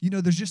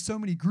 there's just so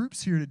many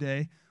groups here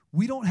today.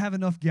 We don't have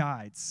enough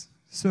guides.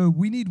 So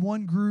we need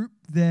one group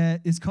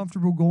that is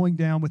comfortable going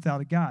down without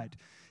a guide.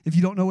 If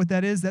you don't know what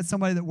that is, that's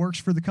somebody that works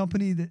for the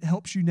company that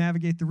helps you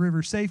navigate the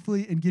river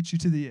safely and get you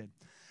to the end.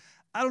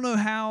 I don't know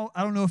how.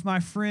 I don't know if my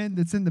friend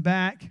that's in the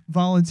back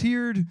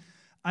volunteered.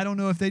 I don't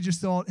know if they just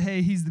thought,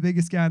 hey, he's the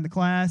biggest guy in the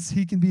class.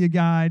 He can be a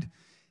guide.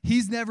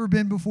 He's never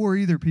been before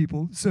either,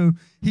 people. So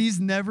he's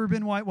never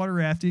been whitewater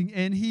rafting.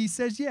 And he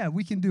says, yeah,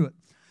 we can do it.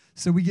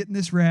 So we get in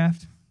this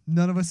raft.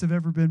 None of us have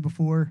ever been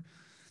before.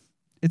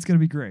 It's going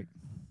to be great.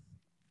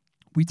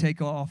 We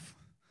take off.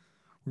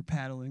 We're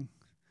paddling.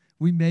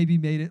 We maybe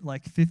made it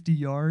 50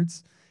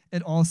 yards.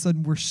 And all of a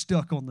sudden, we're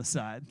stuck on the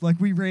side.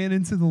 We ran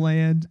into the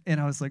land, and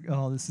I was like,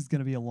 oh, this is going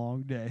to be a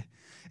long day.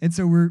 And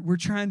so we're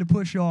trying to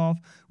push off.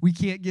 We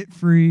can't get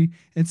free.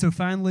 And so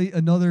finally,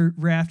 another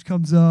raft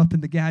comes up,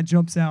 and the guy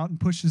jumps out and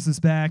pushes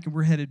us back, and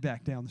we're headed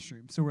back down the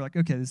stream. So we're like,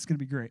 okay, this is going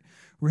to be great.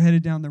 We're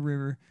headed down the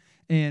river,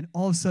 and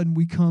all of a sudden,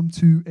 we come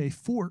to a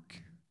fork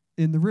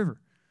in the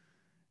river.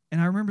 And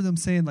I remember them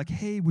saying,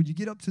 hey, when you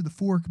get up to the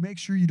fork, make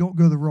sure you don't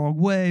go the wrong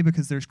way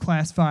because there's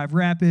class 5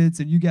 rapids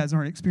and you guys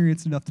aren't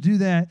experienced enough to do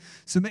that.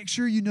 So make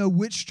sure you know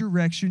which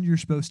direction you're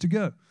supposed to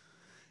go.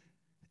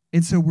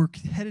 And so we're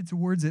headed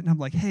towards it, and I'm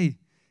like, hey,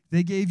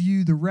 they gave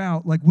you the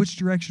route. Which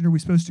direction are we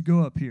supposed to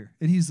go up here?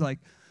 And he's like,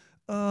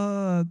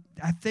 I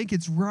think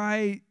it's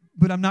right,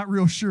 but I'm not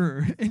real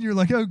sure. And you're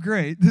like, oh,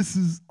 great. This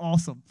is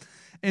awesome.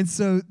 And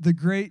so the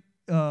great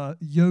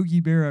Yogi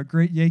Berra,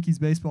 great Yankees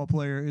baseball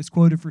player, is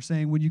quoted for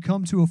saying, when you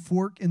come to a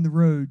fork in the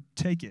road,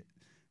 take it,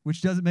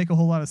 which doesn't make a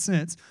whole lot of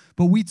sense.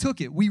 But we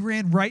took it. We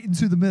ran right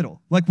into the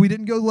middle. We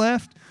didn't go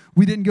left.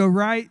 We didn't go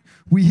right.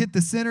 We hit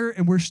the center,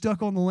 and we're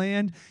stuck on the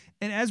land.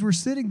 And as we're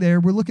sitting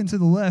there, we're looking to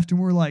the left, and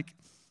we're like,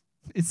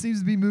 it seems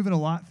to be moving a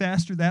lot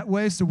faster that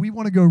way, so we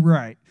want to go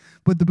right.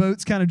 But the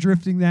boat's kind of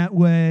drifting that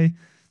way.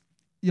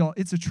 Y'all,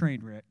 it's a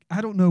train wreck.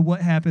 I don't know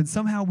what happened.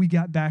 Somehow we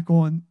got back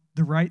on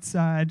the right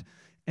side,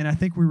 and I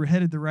think we were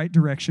headed the right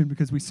direction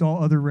because we saw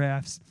other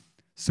rafts,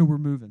 so we're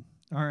moving.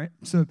 All right,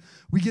 so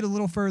we get a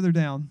little further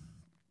down,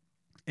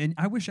 And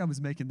I wish I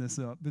was making this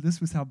up, but this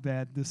was how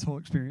bad this whole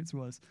experience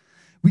was.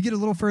 We get a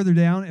little further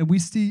down, and we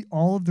see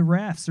all of the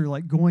rafts are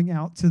like going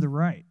out to the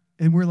right.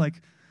 And we're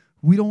like,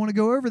 we don't want to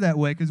go over that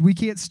way because we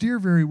can't steer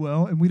very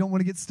well, and we don't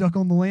want to get stuck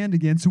on the land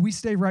again. So we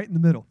stay right in the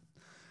middle.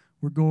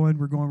 We're going,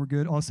 we're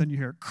good. All of a sudden you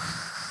hear,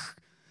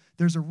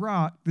 there's a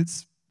rock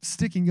that's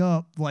sticking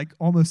up like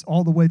almost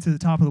all the way to the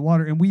top of the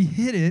water, and we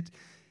hit it,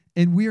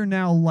 and we are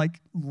now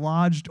like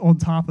lodged on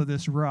top of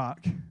this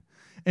rock.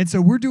 And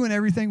so we're doing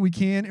everything we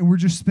can, and we're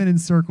just spinning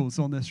circles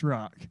on this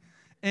rock.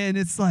 And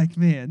it's like,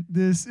 man,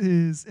 this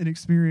is an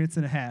experience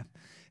and a half.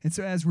 And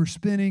so as we're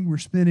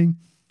spinning,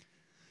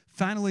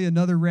 finally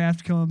another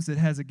raft comes that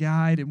has a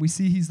guide, and we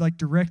see he's like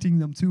directing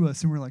them to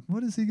us, and we're like,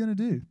 what is he going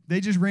to do? They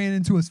just ran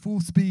into us full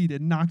speed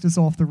and knocked us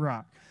off the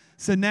rock.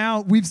 So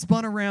now we've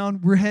spun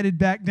around. We're headed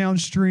back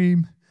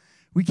downstream.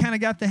 We kind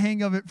of got the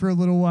hang of it for a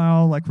little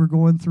while, like we're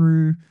going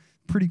through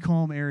pretty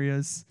calm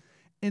areas.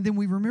 And then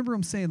we remember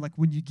him saying, like,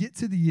 when you get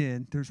to the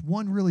end, there's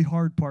one really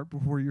hard part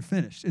before you're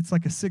finished. It's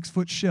like a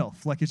 6-foot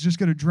shelf. Like, it's just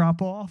going to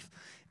drop off,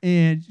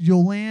 and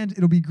you'll land.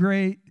 It'll be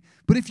great.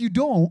 But if you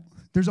don't,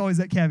 there's always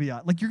that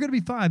caveat. Like, you're going to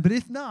be fine. But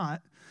if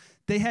not,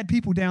 they had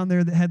people down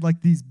there that had,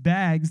 like, these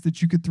bags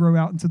that you could throw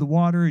out into the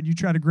water, and you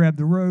try to grab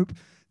the rope,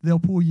 they'll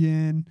pull you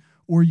in,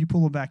 or you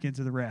pull them back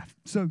into the raft.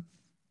 So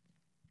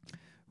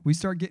we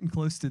start getting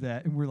close to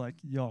that, and we're like,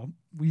 y'all,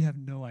 we have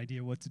no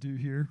idea what to do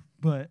here,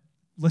 but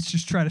let's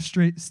just try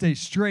to stay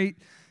straight,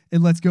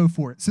 and let's go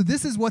for it. So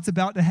this is what's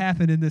about to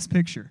happen in this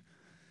picture.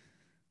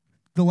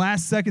 The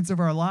last seconds of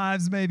our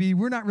lives, maybe.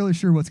 We're not really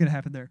sure what's going to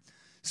happen there.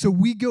 So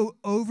we go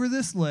over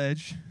this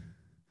ledge.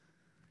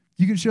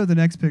 You can show the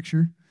next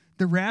picture.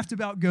 The raft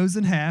about goes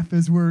in half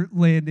as we're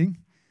landing.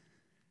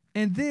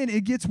 And then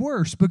it gets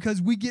worse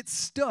because we get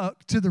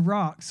stuck to the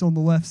rocks on the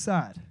left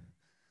side.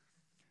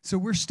 So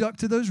we're stuck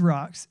to those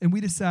rocks, and we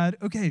decide,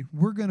 okay,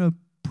 we're going to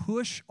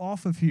push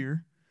off of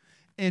here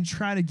and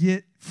try to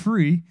get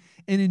free.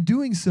 And in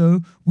doing so,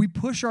 we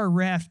push our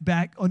raft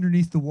back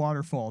underneath the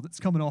waterfall that's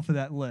coming off of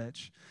that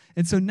ledge.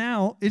 And so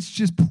now it's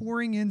just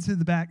pouring into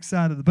the back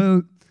side of the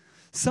boat.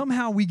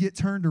 Somehow we get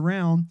turned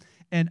around,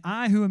 and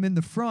I, who am in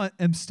the front,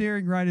 am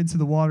staring right into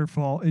the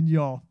waterfall. And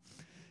y'all,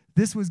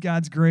 this was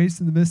God's grace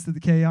in the midst of the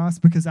chaos,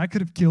 because I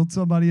could have killed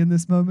somebody in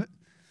this moment.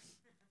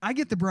 I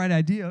get the bright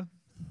idea.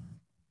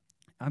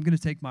 I'm going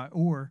to take my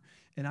oar,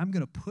 and I'm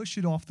going to push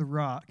it off the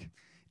rock,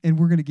 and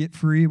we're going to get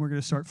free, and we're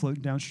going to start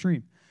floating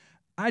downstream.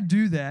 I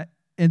do that,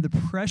 and the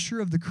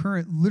pressure of the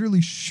current literally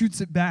shoots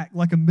it back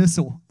like a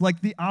missile, like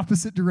the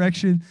opposite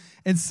direction,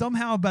 and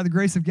somehow, by the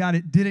grace of God,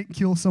 it didn't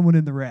kill someone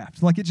in the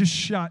raft. Like, it just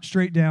shot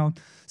straight down.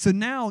 So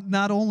now,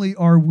 not only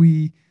are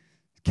we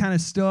kind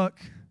of stuck,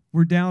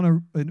 we're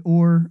down an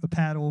oar, a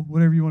paddle,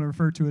 whatever you want to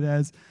refer to it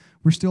as,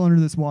 we're still under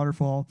this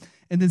waterfall,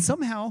 and then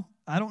somehow,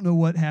 I don't know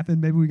what happened.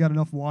 Maybe we got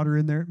enough water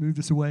in there. It moved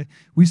us away.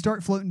 We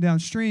start floating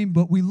downstream,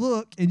 but we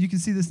look, and you can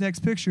see this next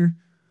picture.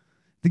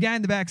 The guy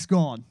in the back's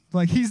gone.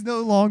 Like, he's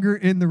no longer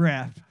in the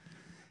raft.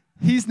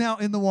 He's now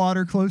in the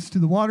water close to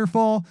the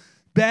waterfall.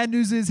 Bad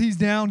news is he's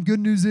down. Good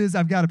news is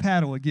I've got to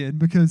paddle again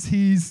because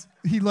he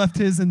left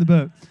his in the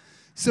boat.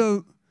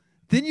 So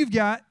then you've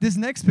got this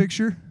next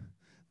picture.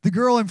 The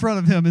girl in front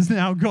of him is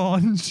now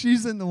gone.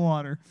 She's in the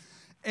water.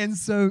 And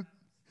so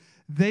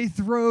they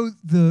throw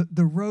the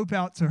rope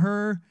out to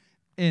her,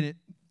 and it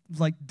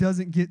like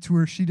doesn't get to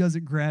her. She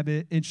doesn't grab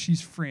it, and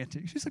she's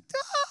frantic. She's like,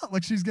 ah!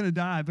 Like she's going to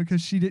die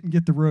because she didn't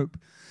get the rope.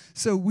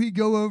 So we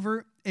go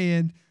over,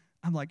 and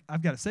I'm like,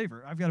 I've got to save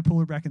her. I've got to pull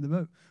her back in the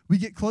boat. We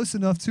get close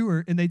enough to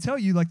her, and they tell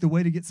you like the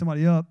way to get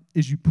somebody up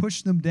is you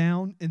push them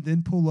down and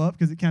then pull up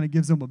because it kind of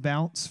gives them a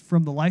bounce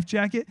from the life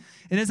jacket.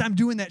 And as I'm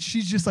doing that,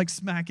 she's just like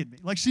smacking me.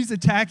 Like she's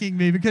attacking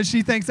me because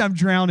she thinks I'm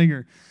drowning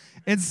her.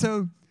 And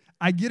so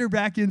I get her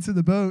back into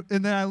the boat,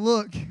 and then I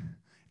look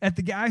at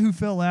the guy who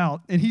fell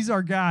out, and he's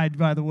our guide,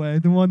 by the way,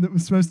 the one that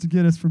was supposed to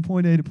get us from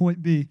point A to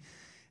point B,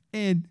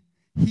 and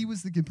he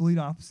was the complete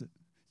opposite.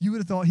 You would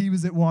have thought he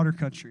was at water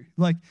country.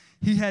 Like,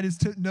 he had his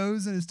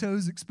nose and his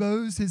toes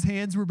exposed, his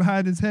hands were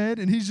behind his head,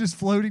 and he's just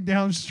floating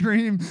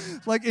downstream,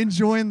 like,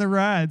 enjoying the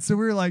ride. So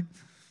we were like,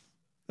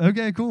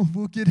 okay, cool,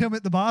 we'll get him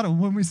at the bottom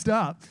when we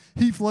stop.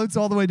 He floats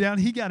all the way down.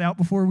 He got out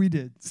before we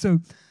did. So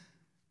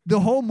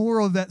the whole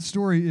moral of that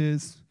story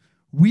is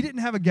we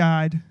didn't have a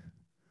guide.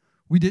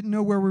 We didn't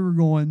know where we were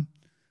going.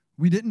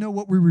 We didn't know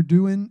what we were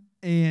doing,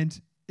 and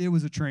it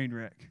was a train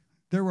wreck.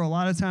 There were a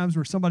lot of times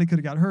where somebody could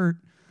have got hurt.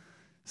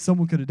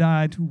 Someone could have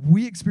died.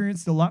 We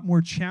experienced a lot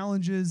more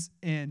challenges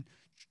and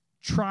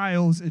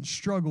trials and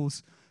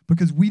struggles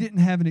because we didn't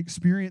have an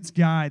experienced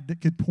guide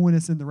that could point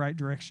us in the right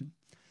direction.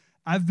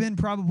 I've been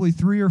probably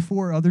 3 or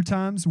 4 other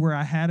times where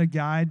I had a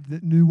guide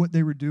that knew what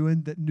they were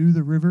doing, that knew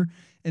the river,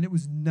 and it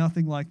was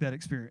nothing like that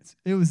experience.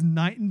 It was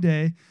night and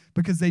day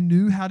because they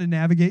knew how to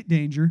navigate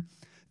danger.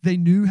 They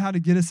knew how to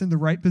get us in the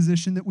right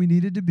position that we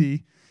needed to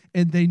be,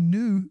 and they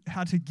knew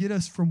how to get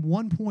us from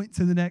one point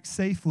to the next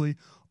safely,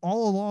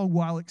 all along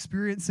while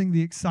experiencing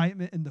the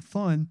excitement and the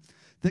fun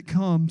that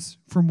comes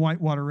from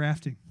whitewater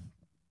rafting.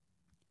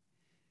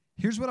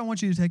 Here's what I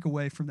want you to take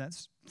away from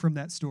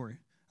that story.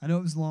 I know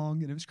it was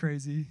long and it was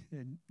crazy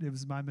and it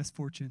was my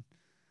misfortune.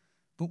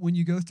 But when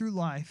you go through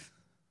life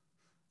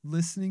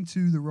listening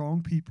to the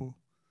wrong people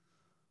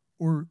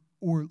or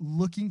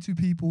looking to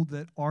people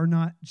that are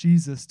not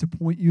Jesus to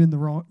point you in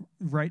the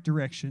right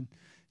direction,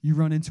 you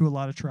run into a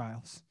lot of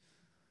trials.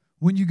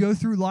 When you go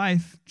through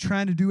life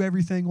trying to do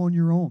everything on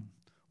your own,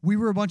 we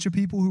were a bunch of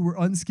people who were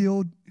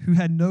unskilled, who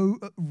had no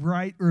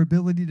right or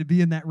ability to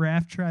be in that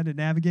raft trying to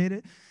navigate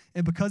it.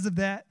 And because of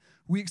that,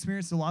 we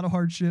experienced a lot of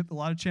hardship, a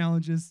lot of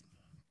challenges,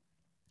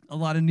 a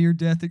lot of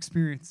near-death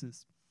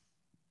experiences.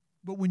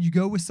 But when you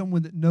go with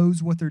someone that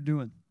knows what they're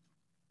doing,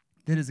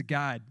 that is a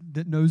guide,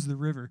 that knows the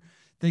river,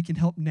 they can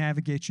help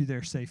navigate you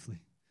there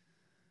safely.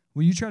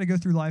 When you try to go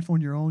through life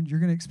on your own, you're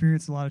going to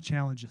experience a lot of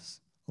challenges,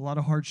 a lot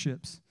of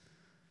hardships.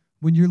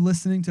 When you're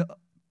listening to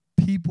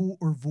people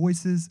or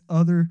voices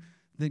other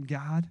than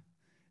God,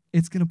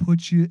 it's going to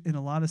put you in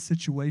a lot of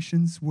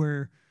situations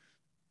where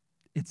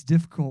it's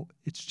difficult,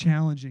 it's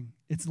challenging,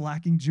 it's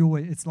lacking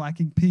joy, it's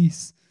lacking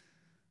peace.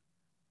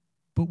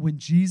 But when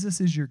Jesus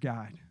is your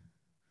guide,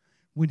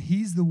 when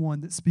he's the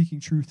one that's speaking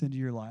truth into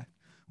your life,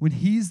 when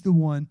he's the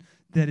one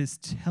that is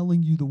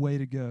telling you the way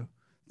to go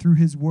through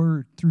his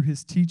word, through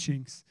his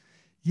teachings,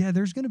 yeah,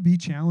 there's going to be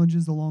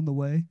challenges along the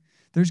way.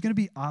 There's going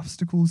to be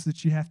obstacles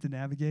that you have to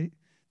navigate.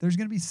 There's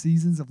going to be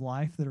seasons of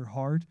life that are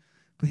hard,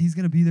 but he's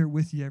going to be there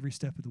with you every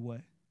step of the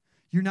way.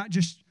 You're not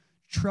just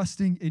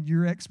trusting in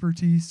your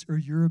expertise or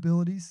your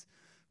abilities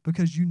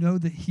because you know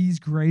that he's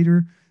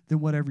greater than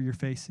whatever you're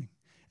facing.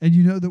 And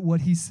you know that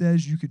what he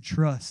says you can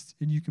trust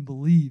and you can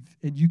believe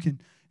and you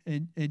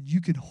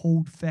can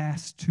hold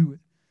fast to it.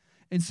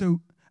 And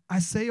so I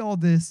say all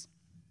this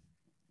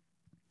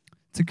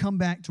to come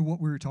back to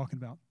what we were talking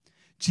about.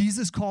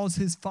 Jesus calls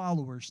his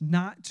followers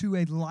not to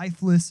a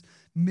lifeless,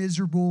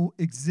 miserable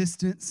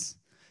existence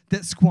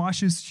that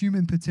squashes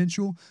human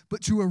potential,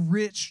 but to a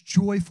rich,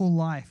 joyful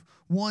life,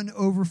 one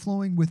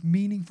overflowing with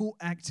meaningful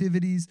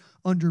activities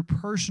under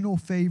personal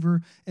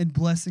favor and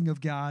blessing of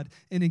God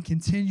and in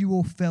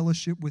continual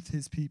fellowship with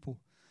his people.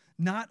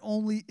 Not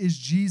only is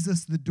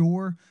Jesus the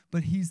door,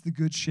 but he's the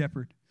good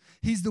shepherd.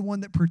 He's the one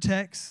that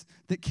protects,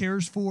 that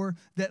cares for,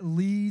 that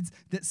leads,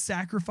 that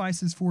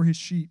sacrifices for his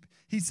sheep.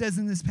 He says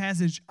in this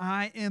passage,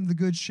 I am the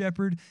good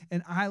shepherd,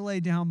 and I lay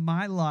down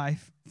my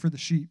life for the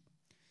sheep.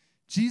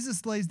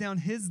 Jesus lays down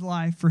his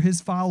life for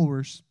his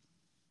followers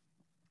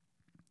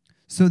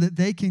so that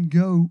they can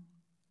go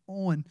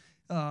on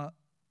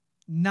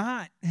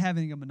not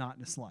having a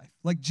monotonous life.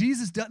 Like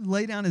Jesus doesn't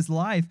lay down his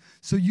life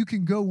so you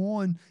can go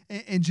on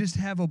and just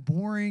have a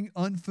boring,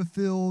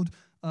 unfulfilled,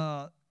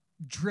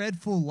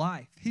 dreadful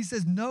life. He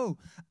says, no,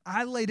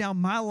 I lay down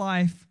my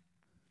life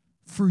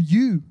for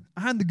you.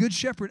 I'm the good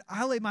shepherd.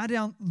 I lay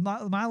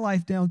my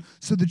life down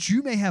so that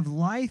you may have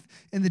life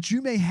and that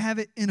you may have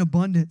it in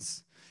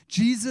abundance.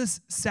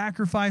 Jesus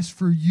sacrificed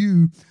for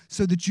you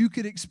so that you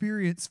could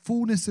experience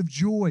fullness of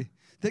joy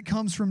that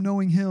comes from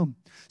knowing him,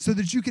 so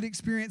that you could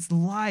experience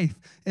life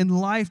and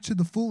life to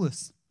the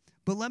fullest.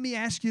 But let me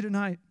ask you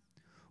tonight,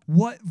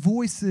 what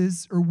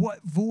voices or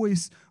what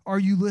voice are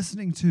you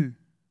listening to?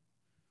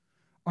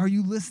 Are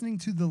you listening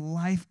to the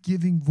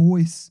life-giving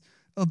voice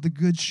of the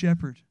good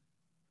shepherd?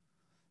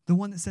 The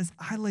one that says,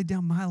 I lay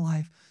down my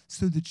life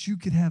so that you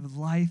could have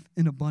life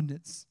in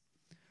abundance.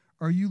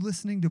 Are you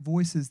listening to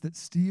voices that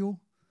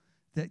steal,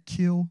 that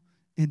kill,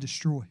 and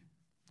destroy?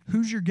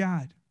 Who's your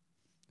guide?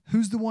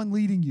 Who's the one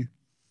leading you?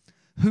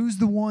 Who's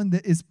the one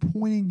that is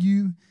pointing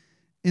you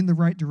in the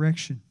right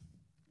direction?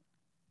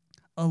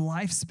 A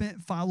life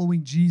spent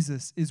following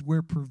Jesus is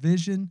where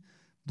provision,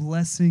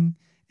 blessing,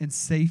 and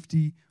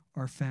safety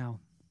are found.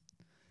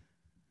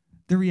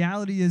 The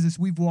reality is, as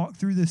we've walked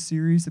through this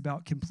series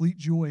about complete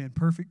joy and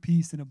perfect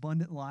peace and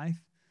abundant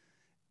life,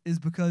 is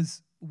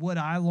because what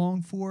I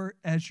long for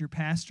as your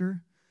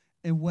pastor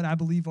and what I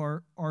believe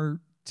our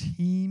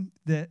team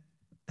that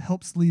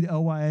helps lead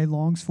LYA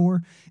longs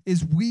for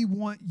is we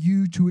want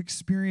you to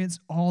experience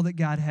all that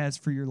God has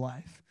for your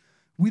life.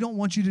 We don't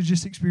want you to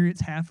just experience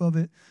half of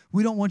it.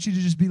 We don't want you to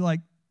just be like,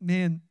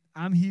 man,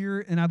 I'm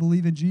here and I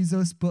believe in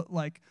Jesus, but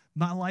like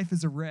my life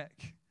is a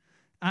wreck.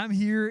 I'm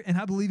here and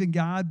I believe in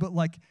God, but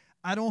like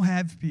I don't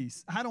have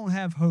peace. I don't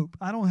have hope.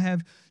 I don't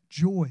have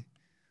joy.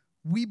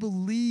 We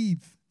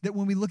believe that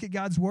when we look at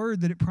God's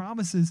word, that it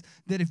promises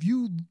that if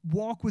you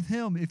walk with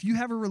him, if you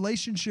have a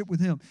relationship with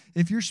him,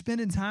 if you're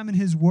spending time in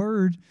his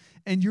word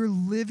and you're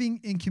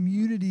living in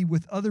community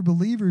with other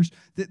believers,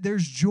 that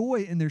there's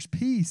joy and there's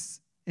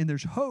peace and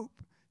there's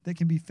hope that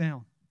can be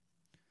found.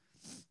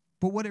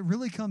 But what it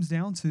really comes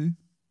down to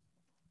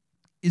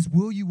is,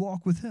 will you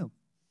walk with him?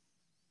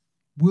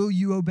 Will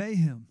you obey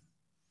him?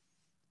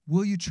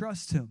 Will you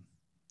trust him?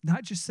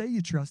 Not just say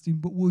you trust him,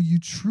 but will you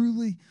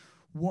truly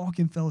walk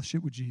in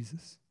fellowship with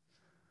Jesus?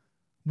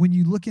 When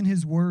you look in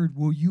his word,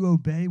 will you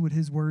obey what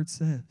his word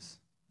says?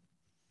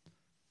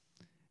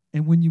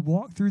 And when you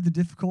walk through the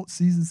difficult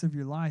seasons of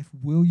your life,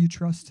 will you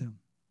trust him?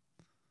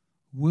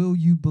 Will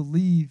you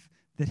believe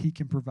that he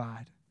can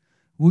provide?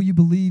 Will you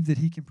believe that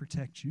he can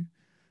protect you?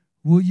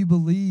 Will you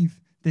believe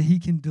that he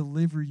can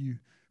deliver you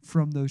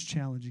from those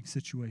challenging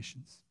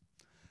situations?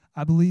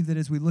 I believe that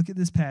as we look at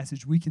this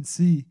passage, we can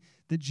see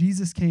that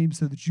Jesus came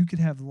so that you could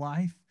have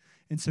life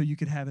and so you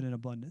could have it in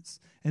abundance.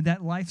 And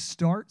that life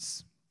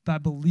starts by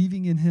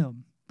believing in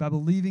him, by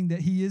believing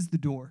that he is the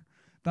door,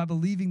 by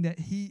believing that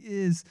he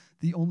is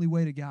the only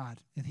way to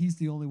God, and he's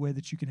the only way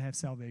that you can have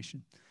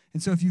salvation.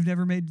 And so if you've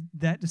never made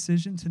that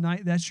decision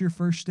tonight, that's your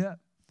first step.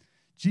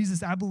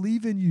 Jesus, I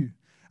believe in you.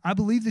 I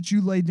believe that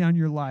you laid down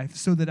your life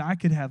so that I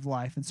could have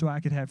life and so I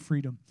could have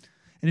freedom.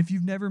 And if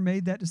you've never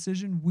made that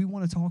decision, we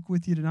want to talk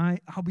with you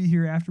tonight. I'll be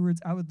here afterwards.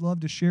 I would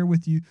love to share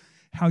with you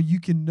how you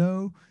can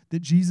know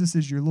that Jesus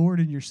is your Lord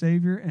and your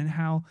Savior, and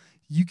how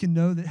you can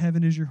know that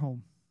heaven is your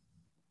home.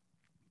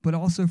 But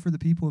also for the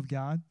people of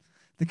God,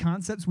 the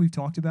concepts we've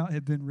talked about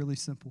have been really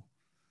simple,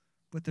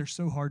 but they're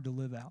so hard to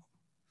live out.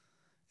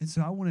 And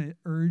so I want to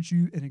urge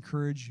you and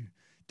encourage you.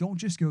 Don't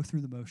just go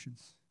through the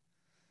motions.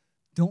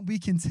 Don't be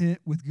content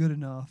with good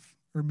enough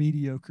or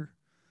mediocre,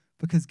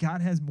 because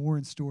God has more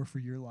in store for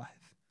your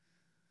life.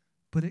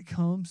 But it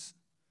comes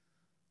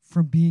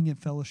from being in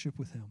fellowship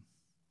with him.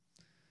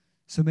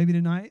 So maybe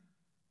tonight,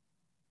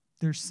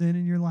 there's sin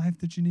in your life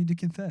that you need to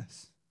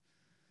confess.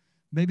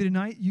 Maybe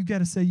tonight, you got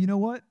to say, you know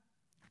what?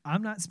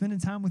 I'm not spending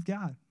time with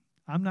God.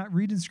 I'm not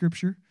reading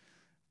Scripture.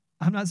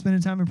 I'm not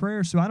spending time in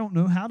prayer, so I don't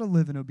know how to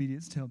live in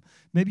obedience to him.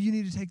 Maybe you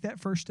need to take that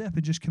first step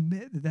and just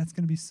commit that that's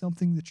going to be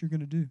something that you're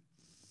going to do.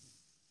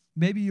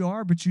 Maybe you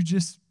are, but you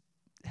just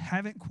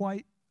haven't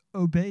quite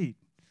obeyed.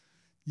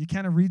 You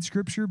kind of read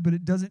Scripture, but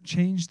it doesn't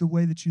change the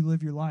way that you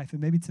live your life.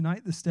 And maybe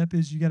tonight the step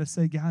is you got to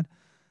say, God,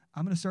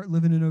 I'm going to start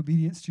living in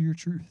obedience to your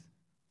truth.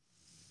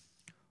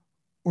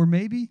 Or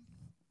maybe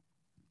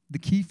the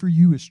key for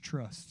you is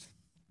trust.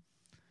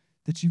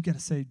 That you've got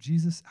to say,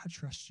 Jesus, I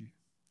trust you.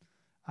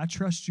 I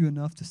trust you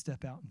enough to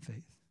step out in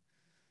faith.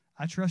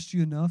 I trust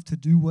you enough to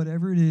do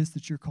whatever it is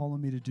that you're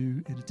calling me to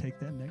do and to take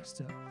that next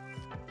step.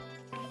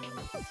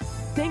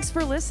 Thanks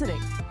for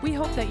listening. We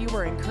hope that you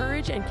were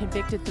encouraged and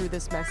convicted through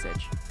this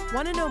message.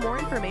 Want to know more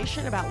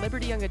information about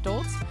Liberty Young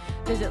Adults?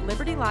 Visit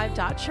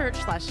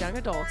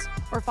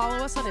libertylive.church/youngadults or follow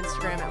us on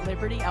Instagram at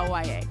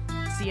libertylya.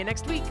 See you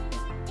next week.